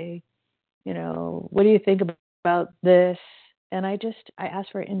today? What do you think about this? And I ask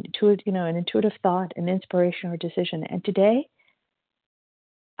for an intuitive thought, an inspiration or decision. And today,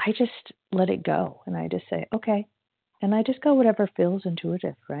 I just let it go, and I just say, okay, and I just go whatever feels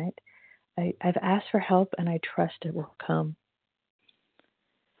intuitive, right? I've asked for help, and I trust it will come.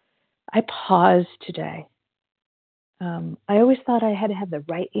 I pause today. I always thought I had to have the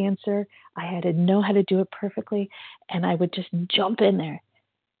right answer. I had to know how to do it perfectly, and I would just jump in there.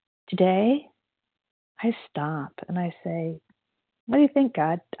 Today, I stop and I say, what do you think,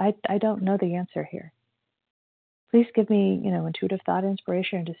 God? I don't know the answer here. Please give me, intuitive thought,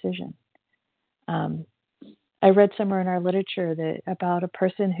 inspiration, and decision. I read somewhere in our literature about a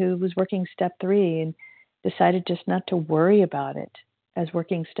person who was working step 3 and decided just not to worry about it as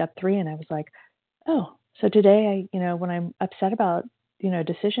working step 3. And I was like, oh, so today when I'm upset about, a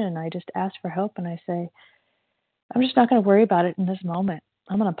decision, I just ask for help and I say, I'm just not going to worry about it in this moment.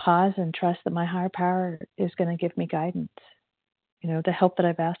 I'm going to pause and trust that my higher power is going to give me guidance, the help that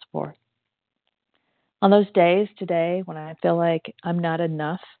I've asked for. On those days today when I feel like I'm not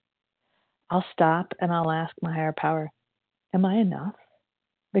enough, I'll stop and I'll ask my higher power, am I enough?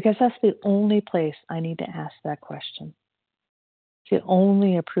 Because that's the only place I need to ask that question. The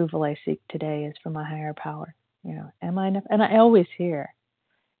only approval I seek today is from my higher power. Am I enough? And I always hear,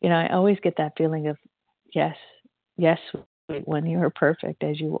 I always get that feeling of, yes, when you are perfect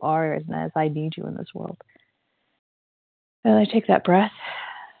as you are and as I need you in this world. And I take that breath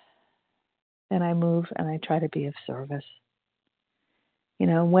and I move and I try to be of service.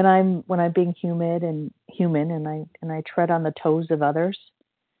 When I'm being human and I tread on the toes of others,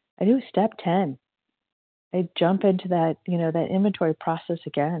 I do step 10. I jump into that, that inventory process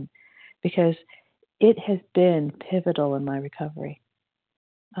again, because it has been pivotal in my recovery.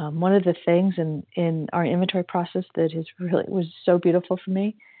 One of the things in our inventory process that was so beautiful for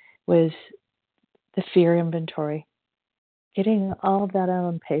me was the fear inventory. Getting all of that out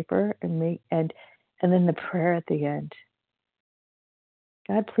on paper and then the prayer at the end.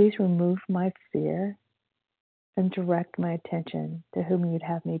 God, please remove my fear and direct my attention to whom you'd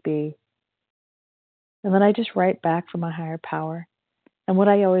have me be. And then I just write back from my higher power. And what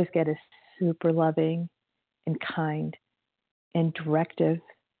I always get is super loving and kind and directive.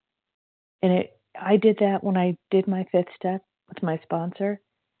 And I did that when I did my 5th step with my sponsor.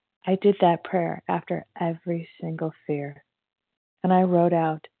 I did that prayer after every single fear. And I wrote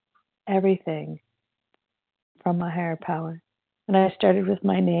out everything from my higher power. And I started with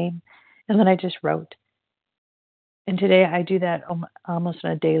my name, and then I just wrote. And today I do that almost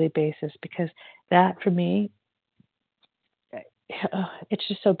on a daily basis, because that for me, it's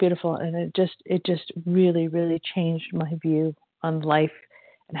just so beautiful, and it just really, really changed my view on life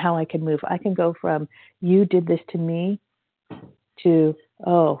and how I can move. I can go from you did this to me to,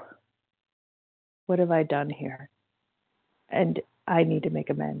 oh, what have I done here? And I need to make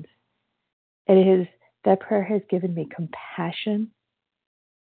amends. That prayer has given me compassion.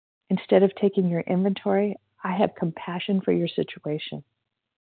 Instead of taking your inventory, I have compassion for your situation.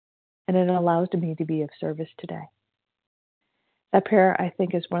 And it allows me to be of service today. That prayer, I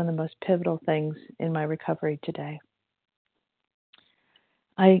think, is one of the most pivotal things in my recovery today.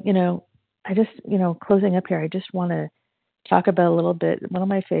 Closing up here, I just want to talk about a little bit. One of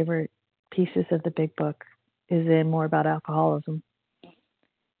my favorite pieces of the big book is more about alcoholism.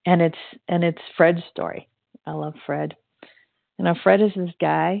 And it's Fred's story. I love Fred. Fred is this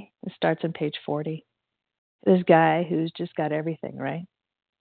guy, it starts on page 40. This guy who's just got everything, right?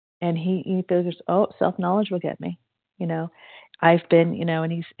 And he figures, oh, self-knowledge will get me. I've been,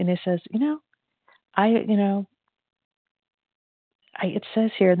 and he says, it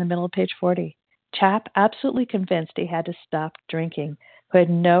says here in the middle of page 40, chap absolutely convinced he had to stop drinking, who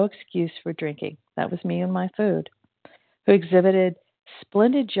had no excuse for drinking. That was me and my food. Who exhibited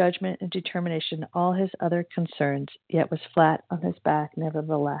splendid judgment and determination in all his other concerns, yet was flat on his back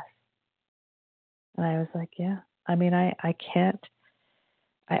nevertheless. And I was like, yeah, I can't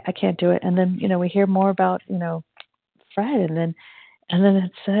do it. And then, we hear more about, Fred, and then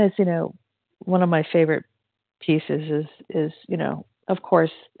it says, one of my favorite pieces is, of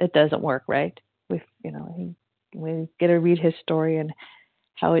course it doesn't work, right? We get to read his story and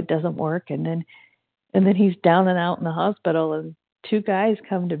how it doesn't work. And then he's down and out in the hospital, and 2 guys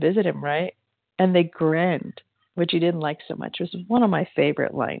come to visit him, right? And they grinned. which you didn't like so much, was one of my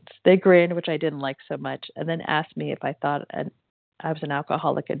favorite lines. They grinned, which I didn't like so much, and then asked me if I thought I was an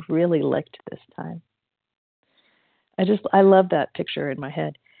alcoholic and really licked this time. I love that picture in my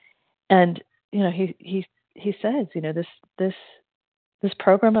head. And, he says, this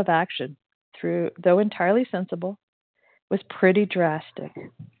program of action, though entirely sensible, was pretty drastic.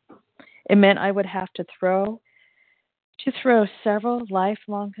 It meant I would have to throw several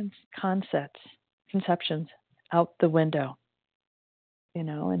lifelong conceptions out the window,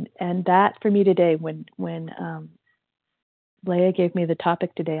 and that for me today, when Leah gave me the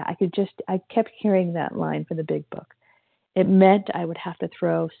topic today, I kept hearing that line from the Big Book. It meant I would have to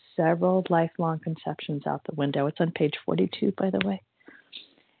throw several lifelong conceptions out the window. It's on page 42, by the way.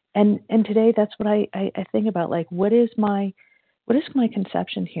 And today, that's what I think about. Like, what is my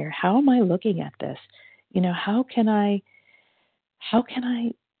conception here? How am I looking at this? How can I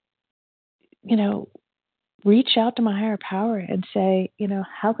reach out to my higher power and say,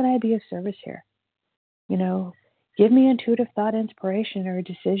 how can I be of service here? Give me intuitive thought, inspiration, or a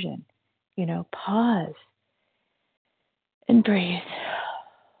decision. Pause and breathe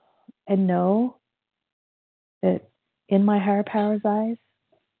and know that in my higher power's eyes,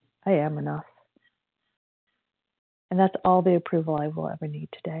 I am enough. And that's all the approval I will ever need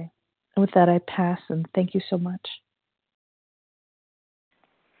today. And with that, I pass, and thank you so much.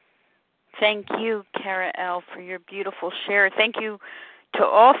 Thank you, Kara L., for your beautiful share. Thank you to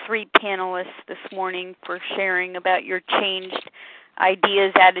all three panelists this morning for sharing about your changed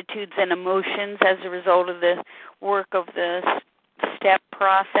ideas, attitudes, and emotions as a result of the work of the step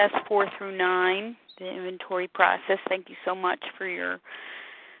process 4 through 9, the inventory process. Thank you so much for your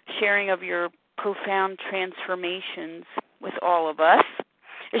sharing of your profound transformations with all of us.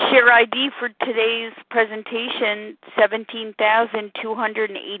 The share ID for today's presentation,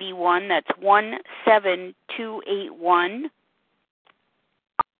 17,281. That's 17281.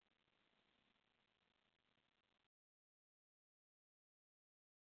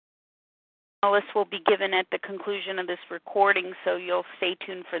 Lists will be given at the conclusion of this recording, so you'll stay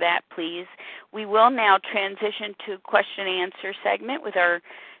tuned for that, please. We will now transition to question and answer segment with our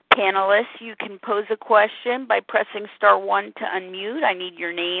panelists. You can pose a question by pressing star 1 to unmute. I need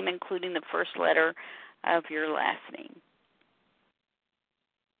your name, including the first letter of your last name.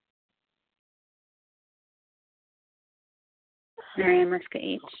 Miriam Rivka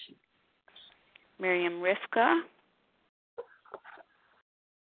H. Miriam Rivka.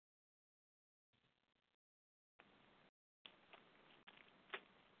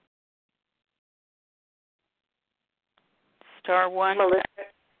 Star 1.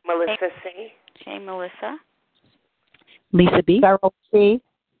 Melissa C. Okay, Melissa. Lisa B. Cheryl P.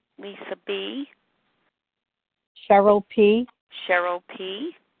 Lisa B. Cheryl P. Cheryl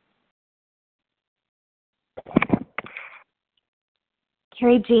P.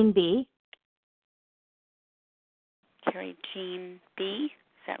 Carrie Jean B. Carrie Jean B.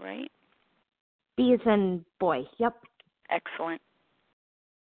 Is that right? B is in boy. Yep. Excellent.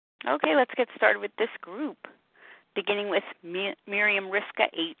 Okay, let's get started with this group, beginning with Miriam Rivka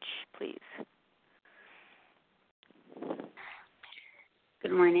H., please.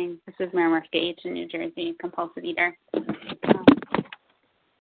 Good morning. This is Miriam Rivka H. in New Jersey, compulsive eater. Sorry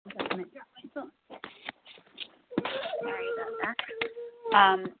about that.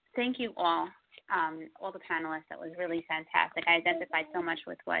 Thank you all the panelists. That was really fantastic. I identified so much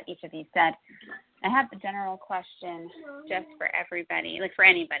with what each of you said. I have a general question just for everybody, like for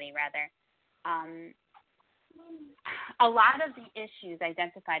anybody rather. A lot of the issues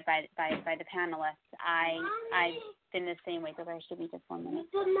identified by the panelists, I've been the same way. So there should be just 1 minute.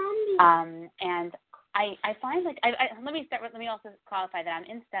 And I find let me also qualify that I'm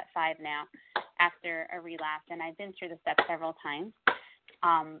in step 5 now after a relapse, and I've been through the steps several times.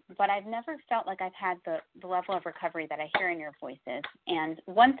 But I've never felt like I've had the level of recovery that I hear in your voices. And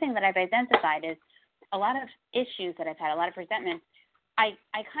one thing that I've identified is a lot of issues that I've had, a lot of resentment. I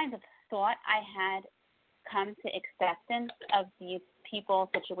kind of thought I had come to acceptance of these people,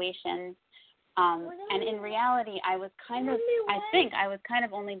 situations, and in reality, I think I was kind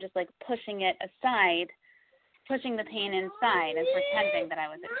of only just like pushing it aside, pushing the pain inside and pretending that I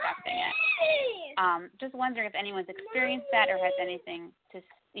was accepting it. Just wondering if anyone's experienced that or has anything to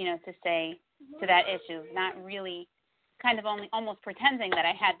say to that issue. Not really, kind of only almost pretending that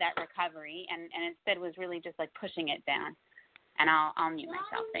I had that recovery, and instead was really just like pushing it down. And I'll mute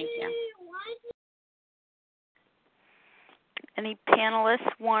myself. Thank you. Any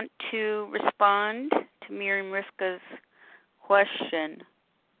panelists want to respond to Miriam Rivka's question?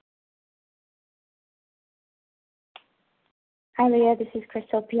 Hi, Leah. This is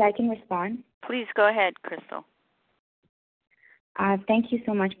Krystal P. I can respond. Please go ahead, Krystal. Thank you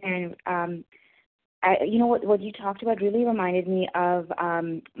so much, Karen. You know what you talked about really reminded me of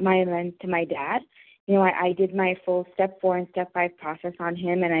my amends to my dad. You know, I did my full step 4 and step 5 process on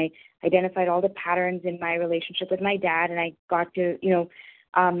him, and I identified all the patterns in my relationship with my dad, and I got to,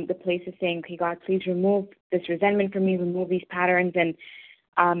 the place of saying, okay, God, please remove this resentment from me, remove these patterns, and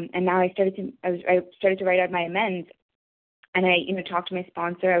now I started to write out my amends, and I, talked to my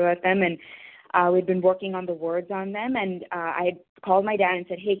sponsor about them, and we'd been working on the words on them, and I had called my dad and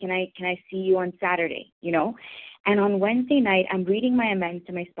said, hey, can I see you on Saturday, And on Wednesday night, I'm reading my amends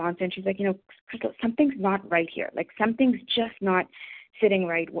to my sponsor, and she's like, Krystal, something's not right here. Like, something's just not sitting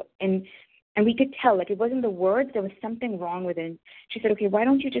right. And we could tell, like, it wasn't the words. There was something wrong with it. She said, okay, why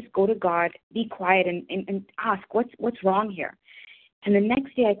don't you just go to God, be quiet, and ask, what's wrong here? And the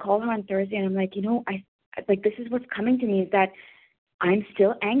next day I called her on Thursday, and I'm like, this is what's coming to me, is that I'm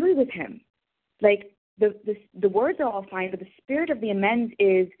still angry with him. Like, the words are all fine, but the spirit of the amends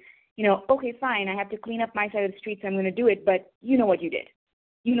is, okay, fine, I have to clean up my side of the street, so I'm going to do it, but you know what you did.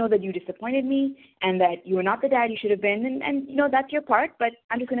 You know that you disappointed me and that you were not the dad you should have been, and that's your part, but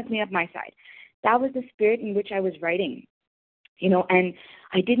I'm just going to clean up my side. That was the spirit in which I was writing, and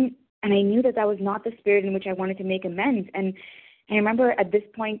I knew that was not the spirit in which I wanted to make amends. And I remember at this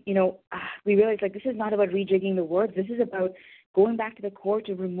point, we realized, like, this is not about rejigging the words. This is about going back to the core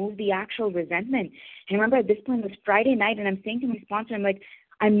to remove the actual resentment. And I remember at this point, it was Friday night, and I'm saying to my sponsor, I'm like,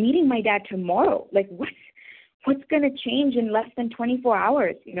 I'm meeting my dad tomorrow. Like, what's going to change in less than 24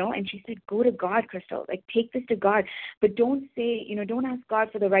 hours, And she said, go to God, Krystal. Like, take this to God. But don't say, don't ask God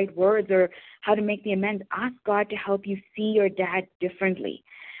for the right words or how to make the amends. Ask God to help you see your dad differently.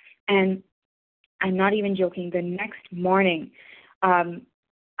 And I'm not even joking. The next morning,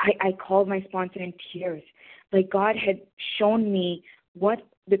 I called my sponsor in tears. Like, God had shown me what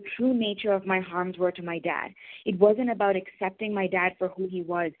the true nature of my harms were to my dad. It wasn't about accepting my dad for who he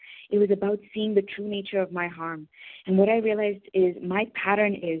was. It was about seeing the true nature of my harm. And what I realized is my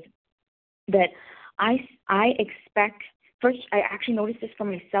pattern is that I expect, first, I actually noticed this for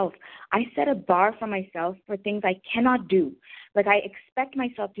myself. I set a bar for myself for things I cannot do. Like, I expect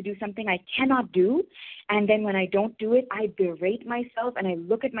myself to do something I cannot do, and then when I don't do it, I berate myself, and I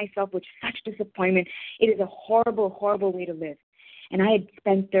look at myself with such disappointment. It is a horrible, horrible way to live. And I had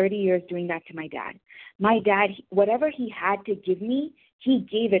spent 30 years doing that to my dad. My dad, whatever he had to give me, he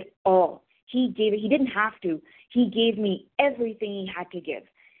gave it all. He gave it. He didn't have to. He gave me everything he had to give.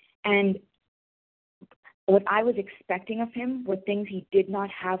 And what I was expecting of him were things he did not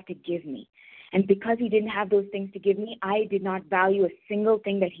have to give me. And because he didn't have those things to give me, I did not value a single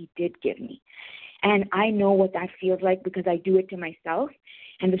thing that he did give me. And I know what that feels like because I do it to myself.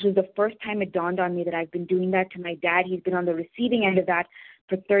 And this was the first time it dawned on me that I've been doing that to my dad. He's been on the receiving end of that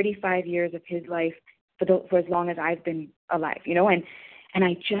for 35 years of his life, for as long as I've been alive, And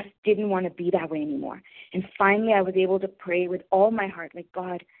I just didn't want to be that way anymore. And finally, I was able to pray with all my heart, like,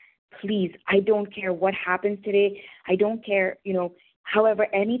 God, please, I don't care what happens today. I don't care, however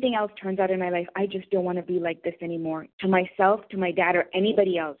anything else turns out in my life. I just don't want to be like this anymore. To myself, to my dad, or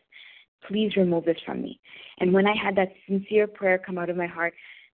anybody else, please remove this from me. And when I had that sincere prayer come out of my heart,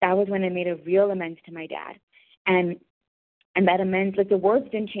 that was when I made a real amends to my dad. And that amends, like, the words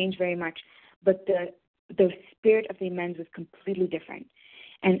didn't change very much, but the spirit of the amends was completely different.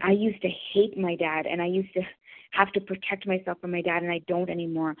 And I used to hate my dad, and I used to have to protect myself from my dad, and I don't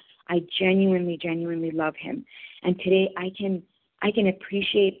anymore. I genuinely, genuinely love him. And today I can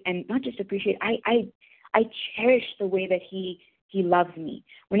appreciate, and not just appreciate, I cherish the way that he loves me.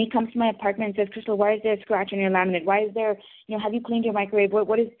 When he comes to my apartment and says, Krystal, why is there a scratch on your laminate? Why is there, have you cleaned your microwave?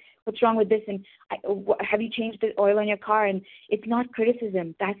 What's wrong with this? And have you changed the oil on your car? And it's not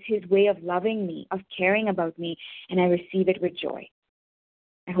criticism. That's his way of loving me, of caring about me, and I receive it with joy.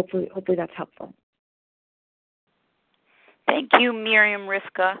 And hopefully that's helpful. Thank you, Miriam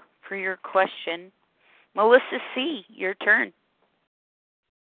Riska, for your question. Melissa C., your turn.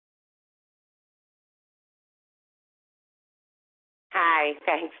 Hi,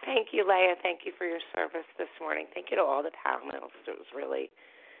 thanks. Thank you, Leah. Thank you for your service this morning. Thank you to all the panelists. It was really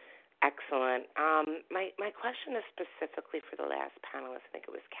excellent. My question is specifically for the last panelist. I think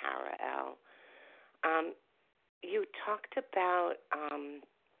it was Cara L. You talked about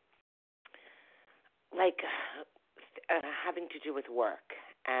having to do with work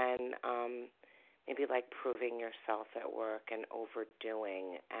and maybe like proving yourself at work and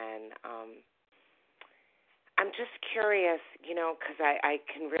overdoing. And I'm just curious, because I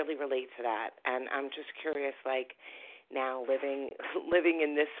can really relate to that. And I'm just curious, like, now living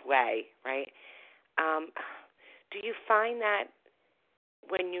in this way, right? Do you find that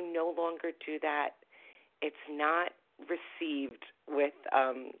when you no longer do that, it's not received with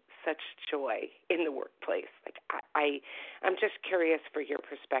such joy in the workplace. Like I'm just curious for your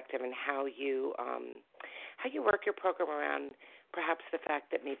perspective and how you work your program around perhaps the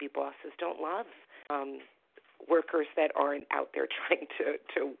fact that maybe bosses don't love workers that aren't out there trying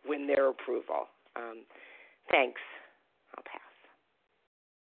to win their approval. Thanks. I'll pass.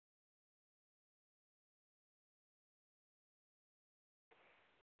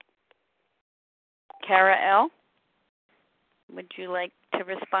 Kara L., would you like to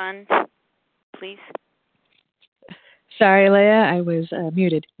respond, please? Sorry, Leah, I was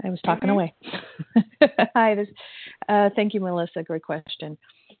muted. I was talking away. Hi, thank you, Melissa. Great question.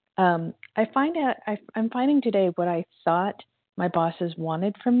 I'm finding today what I thought my bosses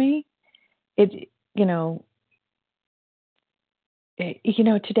wanted from me. Today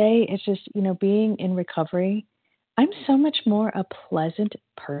it's just, being in recovery, I'm so much more a pleasant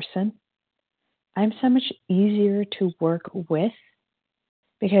person. I'm so much easier to work with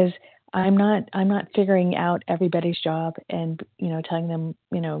because I'm not figuring out everybody's job and, telling them,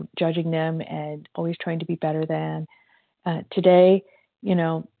 judging them and always trying to be better than. Today,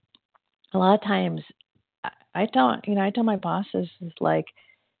 a lot of times I tell my bosses is like,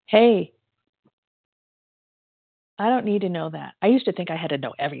 hey, I don't need to know that. I used to think I had to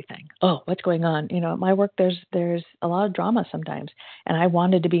know everything. Oh, what's going on? At my work, there's a lot of drama sometimes, and I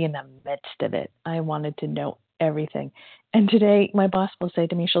wanted to be in the midst of it. I wanted to know everything. And today, my boss will say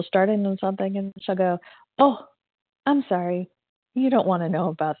to me, she'll start in on something, and she'll go, oh, I'm sorry. You don't want to know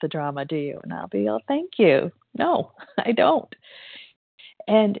about the drama, do you? And I'll be, oh, thank you. No, I don't.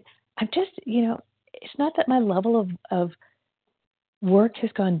 And I'm just, it's not that my level of work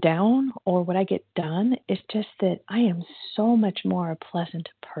has gone down or what I get done. It's just that I am so much more a pleasant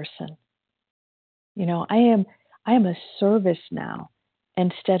person. I am a service now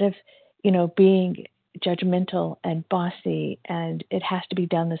instead of, being judgmental and bossy and it has to be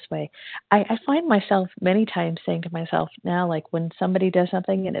done this way. I find myself many times saying to myself now, like when somebody does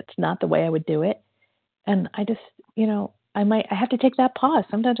something and it's not the way I would do it. And I just, I have to take that pause.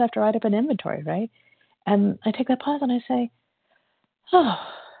 Sometimes I have to write up an inventory, right? And I take that pause and I say, oh,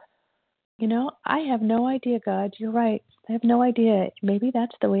 I have no idea, God. You're right. I have no idea. Maybe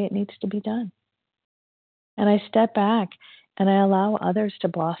that's the way it needs to be done. And I step back and I allow others to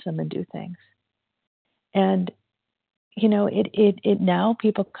blossom and do things. And, it now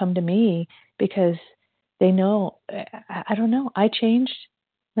people come to me because they know, I don't know, I changed,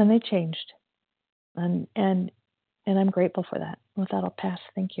 then they changed. And I'm grateful for that. With that, I'll pass.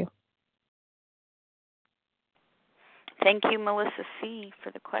 Thank you. Thank you, Melissa C.,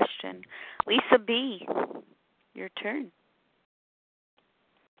 for the question. Lisa B., your turn.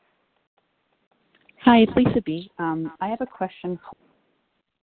 Hi, it's Lisa B. I have a question.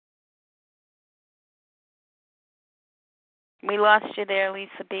 We lost you there,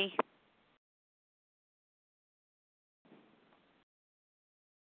 Lisa B.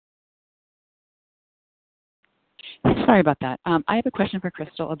 Sorry about that. I have a question for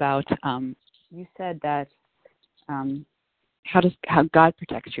Krystal about, you said that how God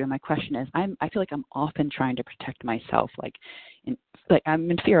protects you. And my question is, I feel like I'm often trying to protect myself.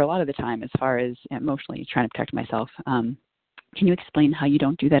 I'm in fear a lot of the time as far as emotionally trying to protect myself. Can you explain how you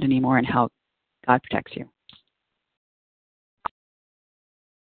don't do that anymore and how God protects you?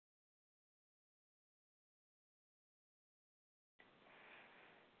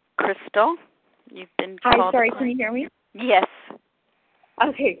 Krystal, you've been called. Hi, sorry, can you hear me? Yes.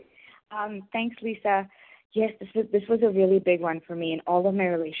 Okay. Thanks, Lisa. Yes, this was a really big one for me. In all of my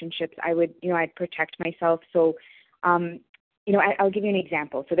relationships, I'd protect myself. So, I'll give you an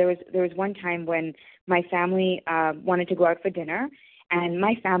example. So there was one time when my family wanted to go out for dinner, and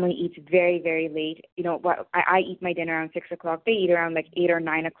my family eats very, very late. I eat my dinner around 6 o'clock. They eat around like 8 or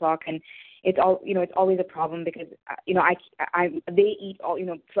 9 o'clock, and it's always a problem because they eat all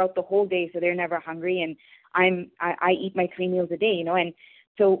throughout the whole day, so they're never hungry, and I eat my 3 meals a day, and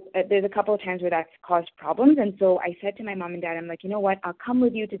so there's a couple of times where that's caused problems. And so I said to my mom and dad, I'm like, you know what, I'll come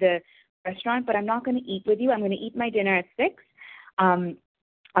with you to the restaurant, but I'm not going to eat with you. I'm going to eat my dinner at 6.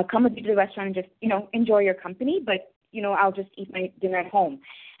 I'll come with you to the restaurant and just enjoy your company, but I'll just eat my dinner at home.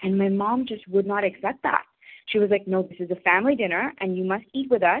 And my mom just would not accept that. She was like, no, this is a family dinner and you must eat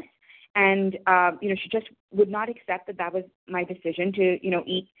with us. And she just would not accept that was my decision to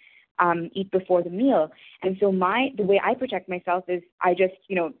eat before the meal. And so the way I protect myself is I just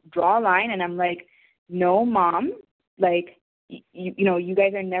draw a line and I'm like, no, Mom, like you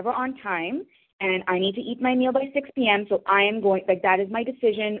guys are never on time and I need to eat my meal by 6 p.m. So I am going, like, that is my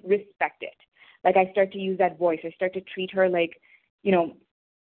decision, respect it. Like, I start to use that voice. I start to treat her like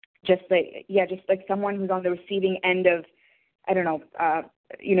just like someone who's on the receiving end of, I don't know,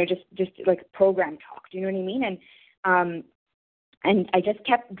 just like program talk. Do you know what I mean? And I just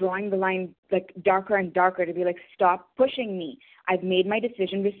kept drawing the line like darker and darker to be like, stop pushing me. I've made my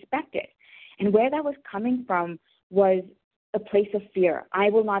decision, respect it. And where that was coming from was a place of fear. I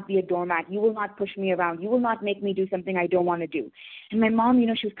will not be a doormat. You will not push me around. You will not make me do something I don't want to do. And my mom,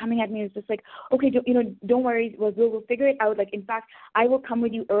 she was coming at me and was just like, okay, don't worry. We'll figure it out. Like, in fact, I will come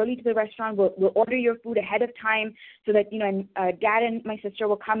with you early to the restaurant. We'll order your food ahead of time so that, and Dad and my sister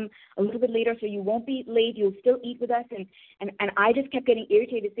will come a little bit later so you won't be late. You'll still eat with us. And I just kept getting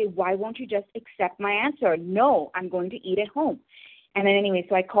irritated to say, why won't you just accept my answer? No, I'm going to eat at home. And then anyway,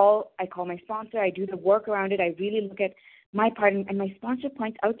 so I call my sponsor. I do the work around it. I really look at my part, and my sponsor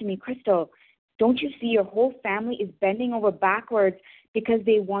points out to me, Krystal, don't you see your whole family is bending over backwards because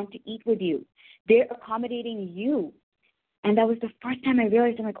they want to eat with you. They're accommodating you. And that was the first time I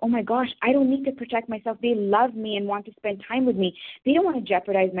realized, I'm like, oh my gosh, I don't need to protect myself. They love me and want to spend time with me. They don't want to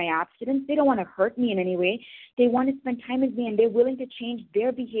jeopardize my abstinence. They don't want to hurt me in any way. They want to spend time with me, and they're willing to change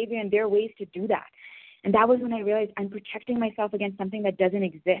their behavior and their ways to do that. And that was when I realized I'm protecting myself against something that doesn't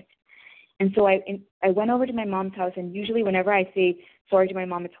exist. And so I went over to my mom's house, and usually whenever I say sorry to my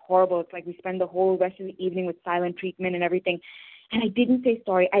mom, it's horrible. It's like we spend the whole rest of the evening with silent treatment and everything. And I didn't say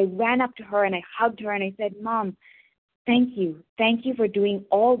sorry. I ran up to her and I hugged her and I said, Mom, thank you. Thank you for doing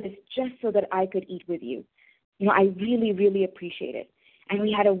all this just so that I could eat with you. I really, really appreciate it. And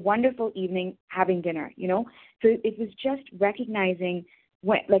we had a wonderful evening having dinner, So it was just recognizing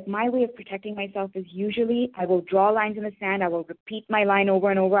my way of protecting myself is usually I will draw lines in the sand. I will repeat my line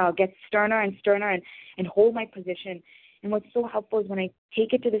over and over. I'll get sterner and sterner and hold my position. And what's so helpful is when I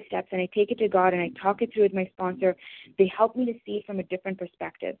take it to the steps and I take it to God and I talk it through with my sponsor, they help me to see it from a different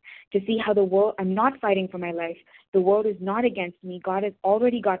perspective, to see how the world, I'm not fighting for my life. The world is not against me. God has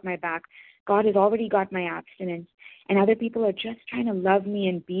already got my back. God has already got my abstinence. And other people are just trying to love me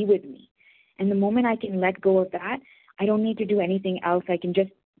and be with me. And the moment I can let go of that, I don't need to do anything else. I can just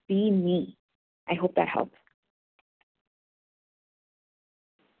be me. I hope that helps.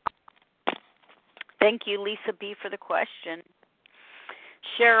 Thank you, Lisa B., for the question.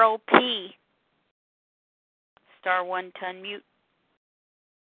 Cheryl P., *1 to unmute.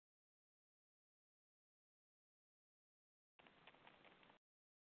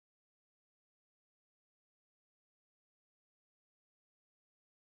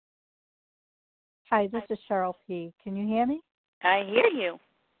 Hi, this is Cheryl P. Can you hear me? I hear you.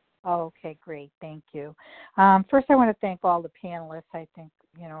 Oh, okay, great. Thank you. First, I want to thank all the panelists. I think,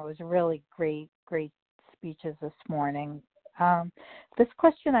 it was a really great speeches this morning. This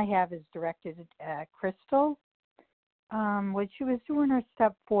question I have is directed at Krystal. When she was doing her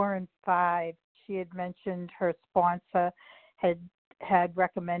step 4 and 5, she had mentioned her sponsor had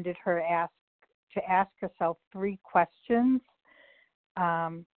recommended her to ask herself 3 questions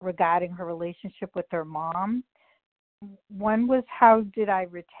regarding her relationship with her mom. One was, how did I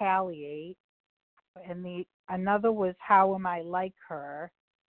retaliate? And another was, how am I like her?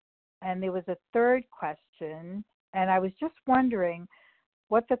 And there was a third question, and I was just wondering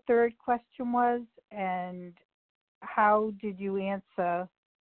what the third question was and how did you answer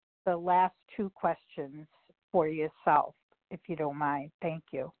the last 2 questions for yourself, if you don't mind. Thank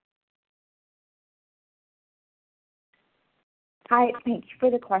you. Hi, thank you for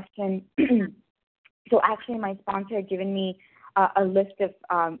the question. So actually, my sponsor had given me a list of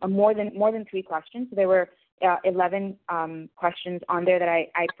more than 3 questions. So there were 11 questions on there that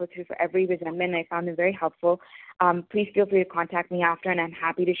I put through for every resentment. I found them very helpful. Please feel free to contact me after, and I'm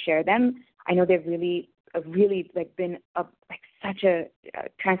happy to share them. I know they've really been such a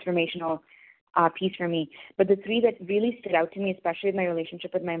transformational piece for me. But the 3 that really stood out to me, especially in my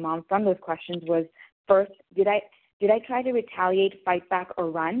relationship with my mom from those questions, was first, did I try to retaliate, fight back, or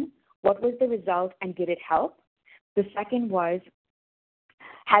run? What was the result, and did it help? The second was,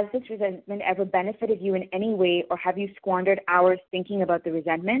 has this resentment ever benefited you in any way, or have you squandered hours thinking about the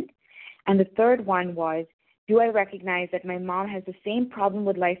resentment? And the third one was, do I recognize that my mom has the same problem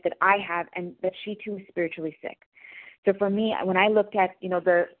with life that I have, and that she too is spiritually sick? So for me, when I looked at,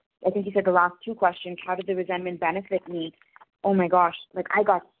 I think you said the last 2 questions, how did the resentment benefit me? Oh my gosh, I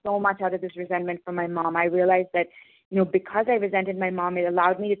got so much out of this resentment from my mom. I realized that, because I resented my mom, it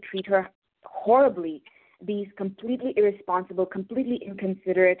allowed me to treat her horribly, be completely irresponsible, completely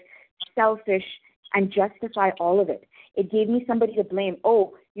inconsiderate, selfish, and justify all of it. It gave me somebody to blame.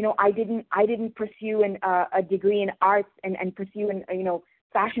 Oh, I didn't pursue a degree in arts and pursue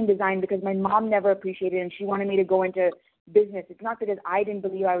fashion design because my mom never appreciated it, and she wanted me to go into business. It's not because I didn't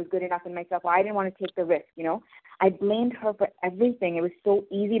believe I was good enough in myself or I didn't want to take the risk, you know. I blamed her for everything. It was so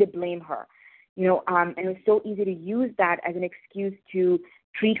easy to blame her, you know, and it was so easy to use that as an excuse to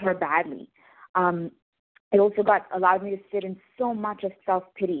treat her badly. It also allowed me to sit in so much of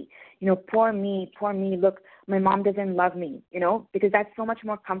self-pity. You know, poor me, look, my mom doesn't love me, you know, because that's so much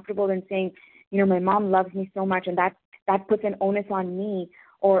more comfortable than saying, you know, my mom loves me so much, and that puts an onus on me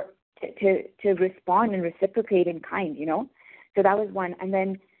or to respond and reciprocate in kind, you know. So that was one. And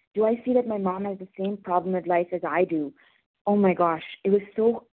then, do I see that my mom has the same problem with life as I do? Oh my gosh, it was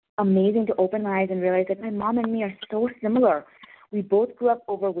so amazing to open my eyes and realize that my mom and me are so similar. We both grew up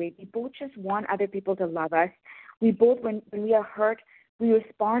overweight. We both just want other people to love us. We both, when we are hurt, we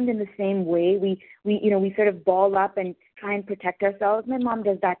respond in the same way. We sort of ball up and try and protect ourselves. My mom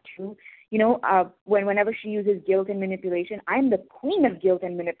does that too. You know, whenever she uses guilt and manipulation, I'm the queen of guilt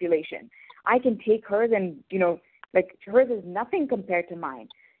and manipulation. I can take hers and, you know, like hers is nothing compared to mine.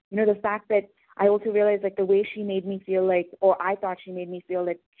 You know, the fact that I also realized, like, the way she made me feel like, or I thought she made me feel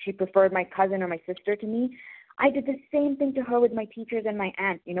like she preferred my cousin or my sister to me, I did the same thing to her with my teachers and my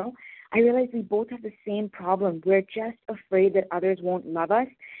aunt, you know. I realized we both have the same problem. We're just afraid that others won't love us,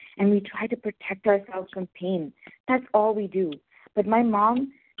 and we try to protect ourselves from pain. That's all we do. But my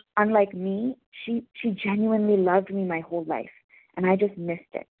mom, unlike me, she genuinely loved me my whole life, and I just missed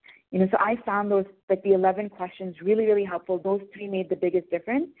it. You know, so I found those, like the 11 questions, really, really helpful. Those 3 made the biggest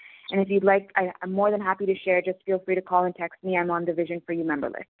difference. And if you'd like, I'm more than happy to share. Just feel free to call and text me. I'm on the Vision for You member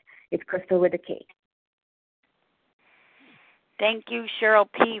list. It's Krystal with a K. Thank you, Cheryl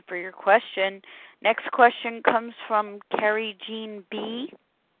P., for your question. Next question comes from Carrie Jean B.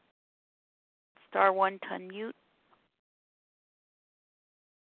 *1 to unmute.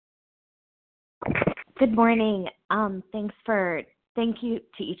 Good morning. Thank you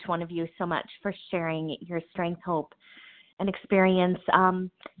to each one of you so much for sharing your strength, hope, and experience.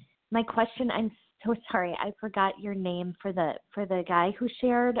 My question, I'm so sorry, I forgot your name for the guy who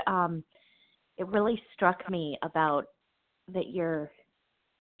shared. It really struck me about that your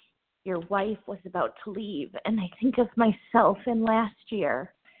wife was about to leave, and I think of myself in last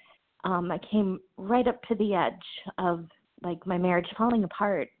year. I came right up to the edge of, like, my marriage falling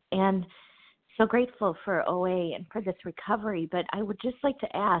apart, and so grateful for OA and for this recovery. But I would just like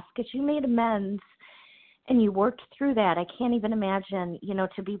to ask, as you made amends and you worked through that, I can't even imagine, you know,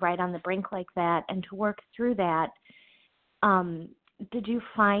 to be right on the brink like that and to work through that. Did you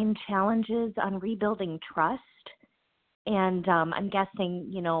find challenges on rebuilding trust? And I'm guessing,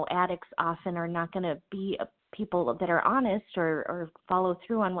 you know, addicts often are not going to be people that are honest or follow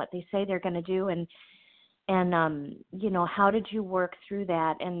through on what they say they're going to do. And you know, how did you work through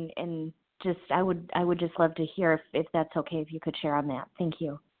that? And just, I would just love to hear if that's okay, if you could share on that. Thank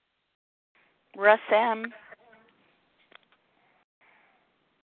you. Russ M.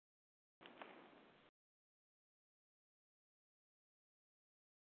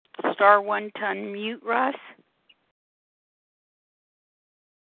 *1 to unmute, Russ.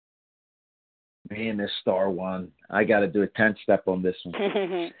 Me and this *1, I got to do a 10-step on this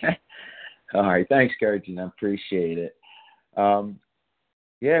one. All right, thanks, Carrie Jean. I appreciate it.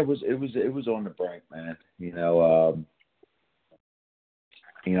 Yeah, it was on the brink, man. You know,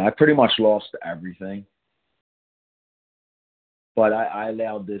 I pretty much lost everything, but I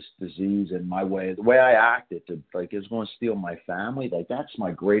allowed this disease and the way I acted to, like, it was going to steal my family. Like, that's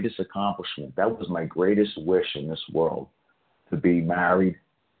my greatest accomplishment. That was my greatest wish in this world, to be married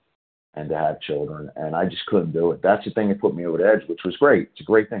and to have children, and I just couldn't do it. That's the thing that put me over the edge, which was great. It's a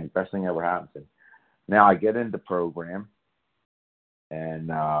great thing, best thing ever happened to me. Now I get into the program,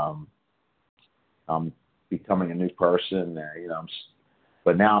 and I'm becoming a new person. You know,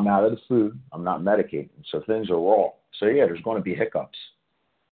 but now I'm out of the food. I'm not medicating, so things are raw. So yeah, there's going to be hiccups.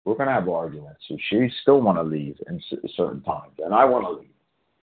 We're going to have arguments. So she still want to leave in certain times, and I want to leave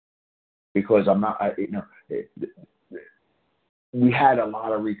because I'm not. We had a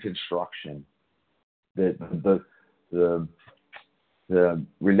lot of reconstruction. The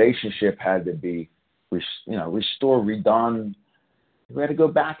relationship had to be, restored, redone. We had to go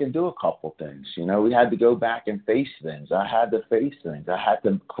back and do a couple things. You know, we had to go back and face things. I had to face things. I had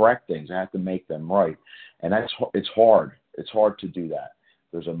to correct things. I had to make them right. And it's hard. It's hard to do that.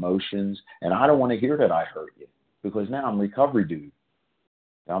 There's emotions, and I don't want to hear that I hurt you, because now I'm recovery dude.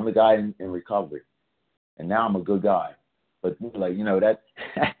 I'm the guy in recovery, and now I'm a good guy. But, like, you know, that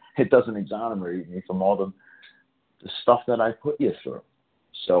it doesn't exonerate me from all the stuff that I put you through.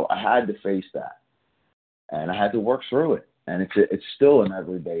 So I had to face that, and I had to work through it. And it's still an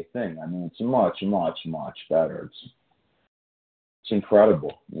everyday thing. I mean, it's much, much, much better. It's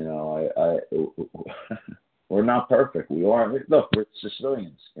incredible. You know, We're not perfect. We are. Look, we're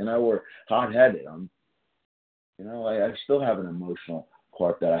Sicilians. We're hot-headed. I still have an emotional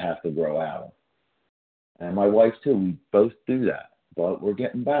part that I have to grow out of. And my wife, too. We both do that. But we're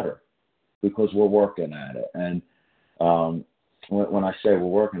getting better because we're working at it. And when I say we're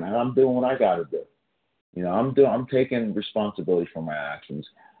working at it, I'm doing what I got to do. I'm taking responsibility for my actions.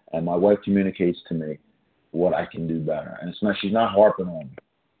 And my wife communicates to me what I can do better. And she's not harping on me.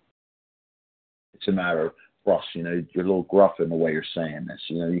 It's a matter of, Russ, you're a little gruff in the way you're saying this.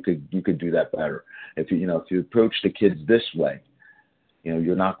 You could do that better. If you approach the kids this way,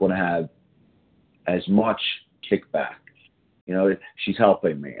 you're not going to have as much kickback. She's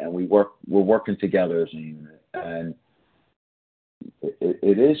helping me, and we're working together as a unit. And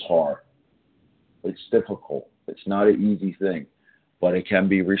it is hard. It's difficult. It's not an easy thing, but it can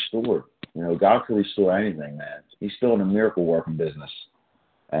be restored. God can restore anything, man. He's still in a miracle working business,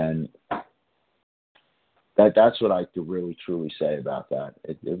 and that's what I could really truly say about that.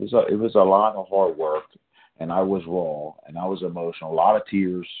 It was a lot of hard work, and I was raw, and I was emotional. A lot of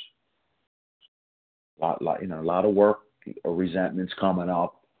tears, a lot of work, resentments coming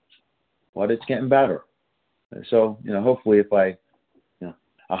up, but it's getting better. And so hopefully, if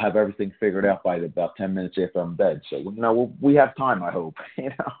I'll have everything figured out by about 10 minutes after I'm in bed. So we have time. I hope.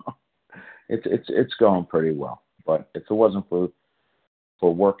 It's going pretty well. But if it wasn't for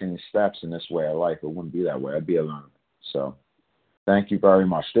working the steps in this way of life, it wouldn't be that way. I'd be alone. So thank you very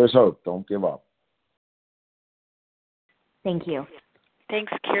much. There's hope. Don't give up. Thank you.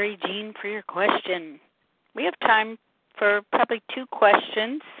 Thanks, Carrie Jean, for your question. We have time for probably 2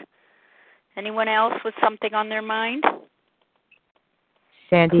 questions. Anyone else with something on their mind?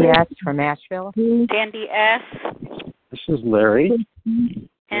 Sandy S. from Asheville. Sandy S. This is Larry.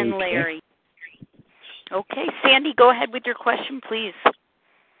 And Larry. Okay, Sandy, go ahead with your question, please.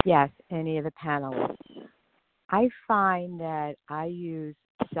 Yes, any of the panelists. I find that I use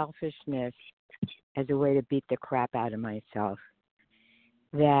selfishness as a way to beat the crap out of myself.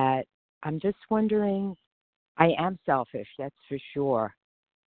 That I'm just wondering, I am selfish, that's for sure.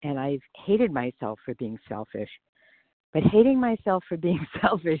 And I've hated myself for being selfish. But hating myself for being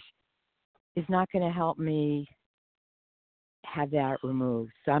selfish is not going to help me have that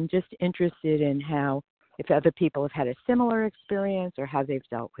removed. So I'm just interested in if other people have had a similar experience or how they've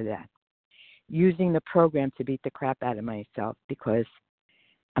dealt with that. Using the program to beat the crap out of myself because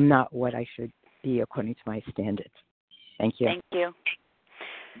I'm not what I should be according to my standards. Thank you. Thank you.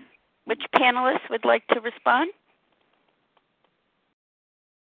 Which panelist would like to respond?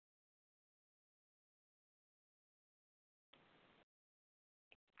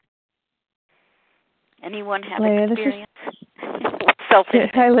 Anyone have experience?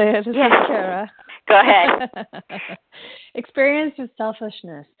 Hi, Leah. This is Kara. Go ahead. Experience with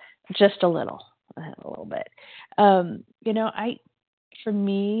selfishness, just a little bit. For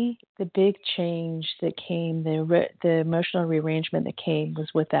me, the big change that came, the emotional rearrangement that came was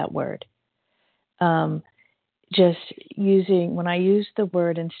with that word. Just when I use the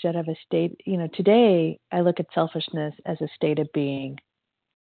word instead of a state, today I look at selfishness as a state of being.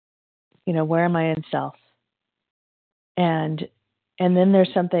 Where am I in self? And then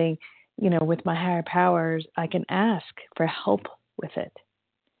there's something, with my higher powers, I can ask for help with it,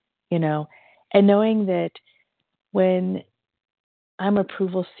 and knowing that when I'm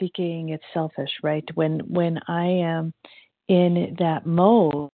approval seeking, it's selfish, right? When I am in that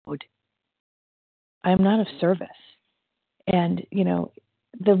mode, I'm not of service. And,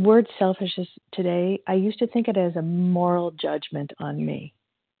 the word selfish is today, I used to think it as a moral judgment on me.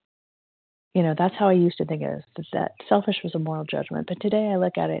 That's how I used to think it is, that selfish was a moral judgment. But today I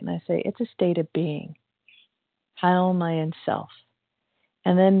look at it and I say, it's a state of being. How am I in self?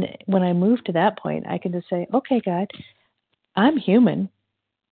 And then when I move to that point, I can just say, okay, God, I'm human.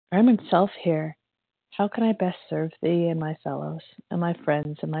 I'm in self here. How can I best serve thee and my fellows and my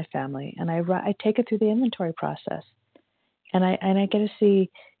friends and my family? And I take it through the inventory process. And I get to see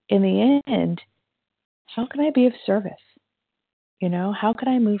in the end, how can I be of service? How can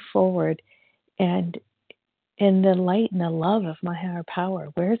I move forward and in the light and the love of my higher power?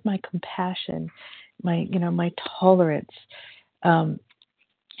 Where's my compassion, my tolerance? I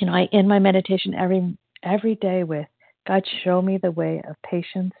end my meditation every day with, God, show me the way of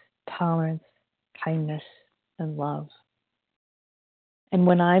patience, tolerance, kindness, and love. And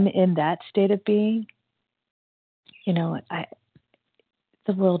when I'm in that state of being,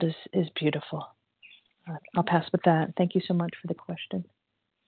 the world is beautiful. I'll pass with that. Thank you so much for the question.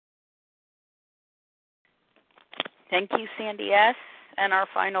 Thank you, Sandy S. And our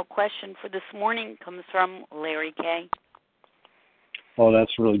final question for this morning comes from Larry K. Oh,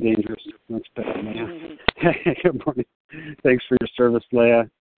 that's really dangerous. That's bad, man. Good morning. Thanks for your service, Leah.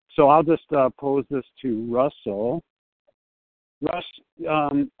 So I'll just pose this to Russell. Russ,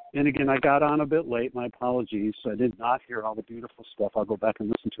 and again, I got on a bit late. My apologies. I did not hear all the beautiful stuff. I'll go back and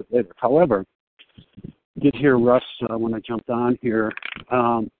listen to it later. However, I did hear Russ when I jumped on here.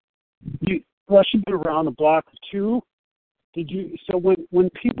 Russ, you've been around the block too. Did you? So when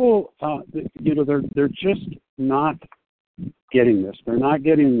people, they're just not getting this. They're not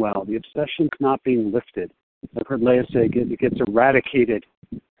getting well. The obsession's not being lifted. I've heard Leah say it gets eradicated.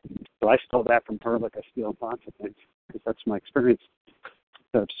 So I stole that from her, like I steal lots of things, because that's my experience.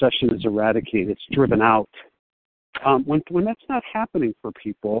 The obsession is eradicated. It's driven out. When that's not happening for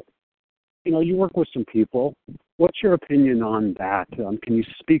people, you work with some people. What's your opinion on that? Can you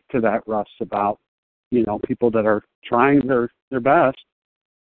speak to that, Russ, about, people that are trying their best,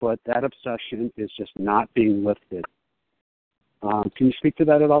 but that obsession is just not being lifted? Can you speak to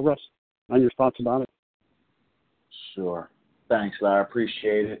that at all, Russ, on your thoughts about it? Sure. Thanks, Larry. I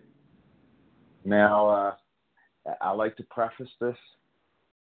appreciate it. Now, I like to preface this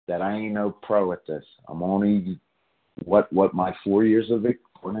that I ain't no pro at this. I'm only what my 4.5 years of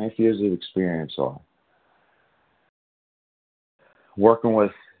experience are. Working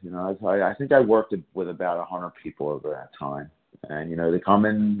with, I think I worked with about 100 people over that time. And, they come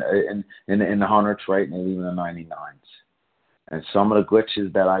in the 100s, right, and they leave in the 99s. And some of the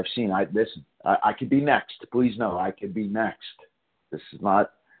glitches that I've seen, I could be next. Please know, I could be next. This is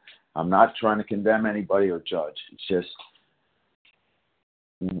not, I'm not trying to condemn anybody or judge. It's just,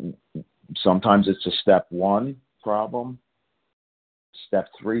 sometimes it's a step 1 problem, step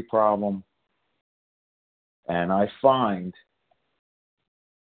 3 problem. And I find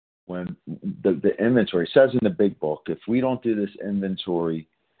when the inventory says in the big book, if we don't do this inventory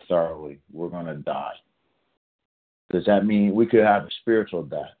thoroughly, we're going to die. Does that mean we could have a spiritual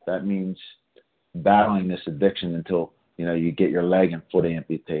death? That means battling this addiction until, you get your leg and foot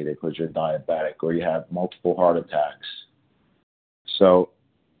amputated because you're diabetic or you have multiple heart attacks. So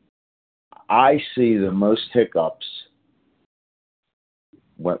I see the most hiccups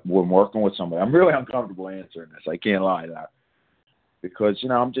when working with somebody. I'm really uncomfortable answering this. I can't lie to that. Because,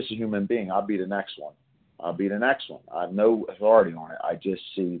 I'm just a human being. I'll be the next one. I have no authority on it. I just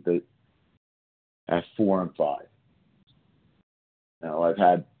see at 4 and 5. I've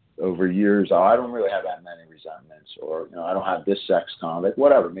had over years, I don't really have that many resentments, or, I don't have this sex conflict,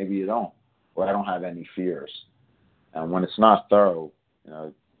 whatever. Maybe you don't. Or I don't have any fears. And when it's not thorough,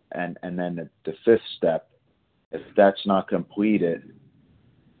 and then the 5th step, if that's not completed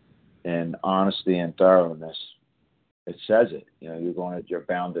in honesty and thoroughness, it says it. You're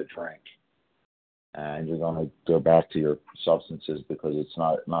bound to drink, and you're going to go back to your substances because it's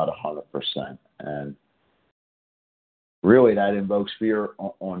not 100%. And really, that invokes fear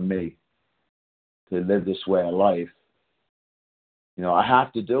on me to live this way of life. I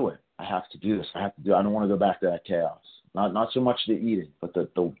have to do it. I have to do this. I don't want to go back to that chaos. Not so much the eating, but the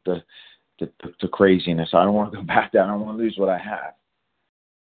craziness. I don't want to go back there. I don't want to lose what I have.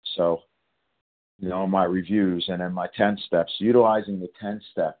 So, my reviews and then my 10 steps, utilizing the 10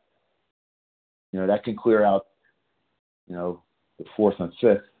 step, that can clear out, the 4th and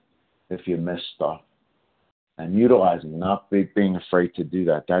 5th if you miss stuff. And utilizing, not being afraid to do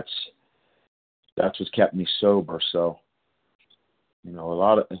that. That's what's kept me sober. So, a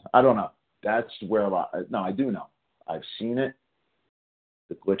lot of, I don't know. That's where I do know. I've seen it.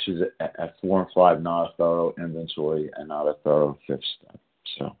 The glitches at 4 and 5, not a thorough inventory and not a thorough 5th step.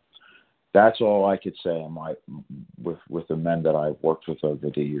 So that's all I could say with the men that I've worked with over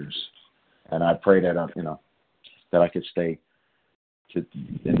the years. And I pray that, that I could stay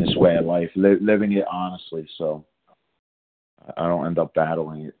in this way of life, living it honestly, so I don't end up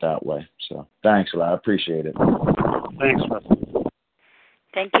battling it that way. So thanks a lot. I appreciate it. Thanks, Russell.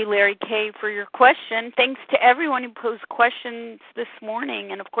 Thank you, Larry K., for your question. Thanks to everyone who posed questions this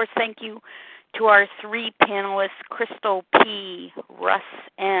morning. And, of course, thank you to our 3 panelists, Krystal P., Russ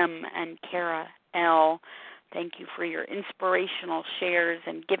M., and Kara L. Thank you for your inspirational shares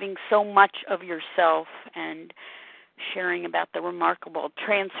and giving so much of yourself and sharing about the remarkable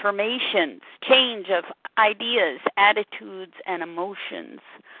transformations, change of ideas, attitudes, and emotions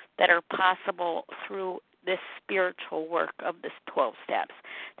that are possible through this spiritual work of this 12 steps.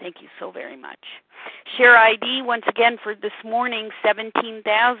 Thank you so very much. Share ID once again for this morning,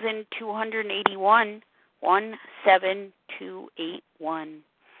 17,281, 17281.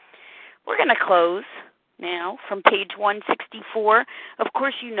 We're going to close now from page 164. Of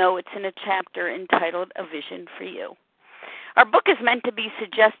course, it's in a chapter entitled A Vision for You. Our book is meant to be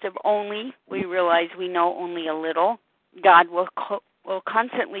suggestive only. We realize we know only a little. God will will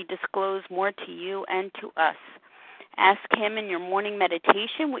constantly disclose more to you and to us. Ask him in your morning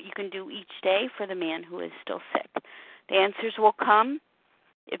meditation what you can do each day for the man who is still sick. The answers will come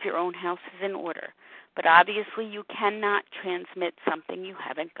if your own house is in order. But obviously you cannot transmit something you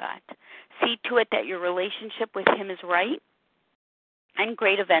haven't got. See to it that your relationship with him is right, and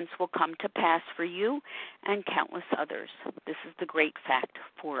great events will come to pass for you and countless others. This is the great fact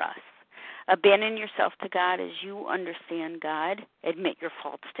for us. Abandon yourself to God as you understand God. Admit your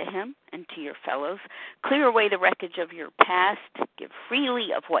faults to him and to your fellows. Clear away the wreckage of your past. Give freely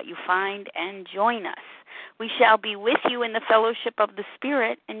of what you find and join us. We shall be with you in the fellowship of the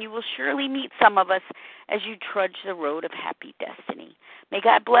Spirit, and you will surely meet some of us as you trudge the road of happy destiny. May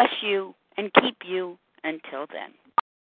God bless you and keep you until then.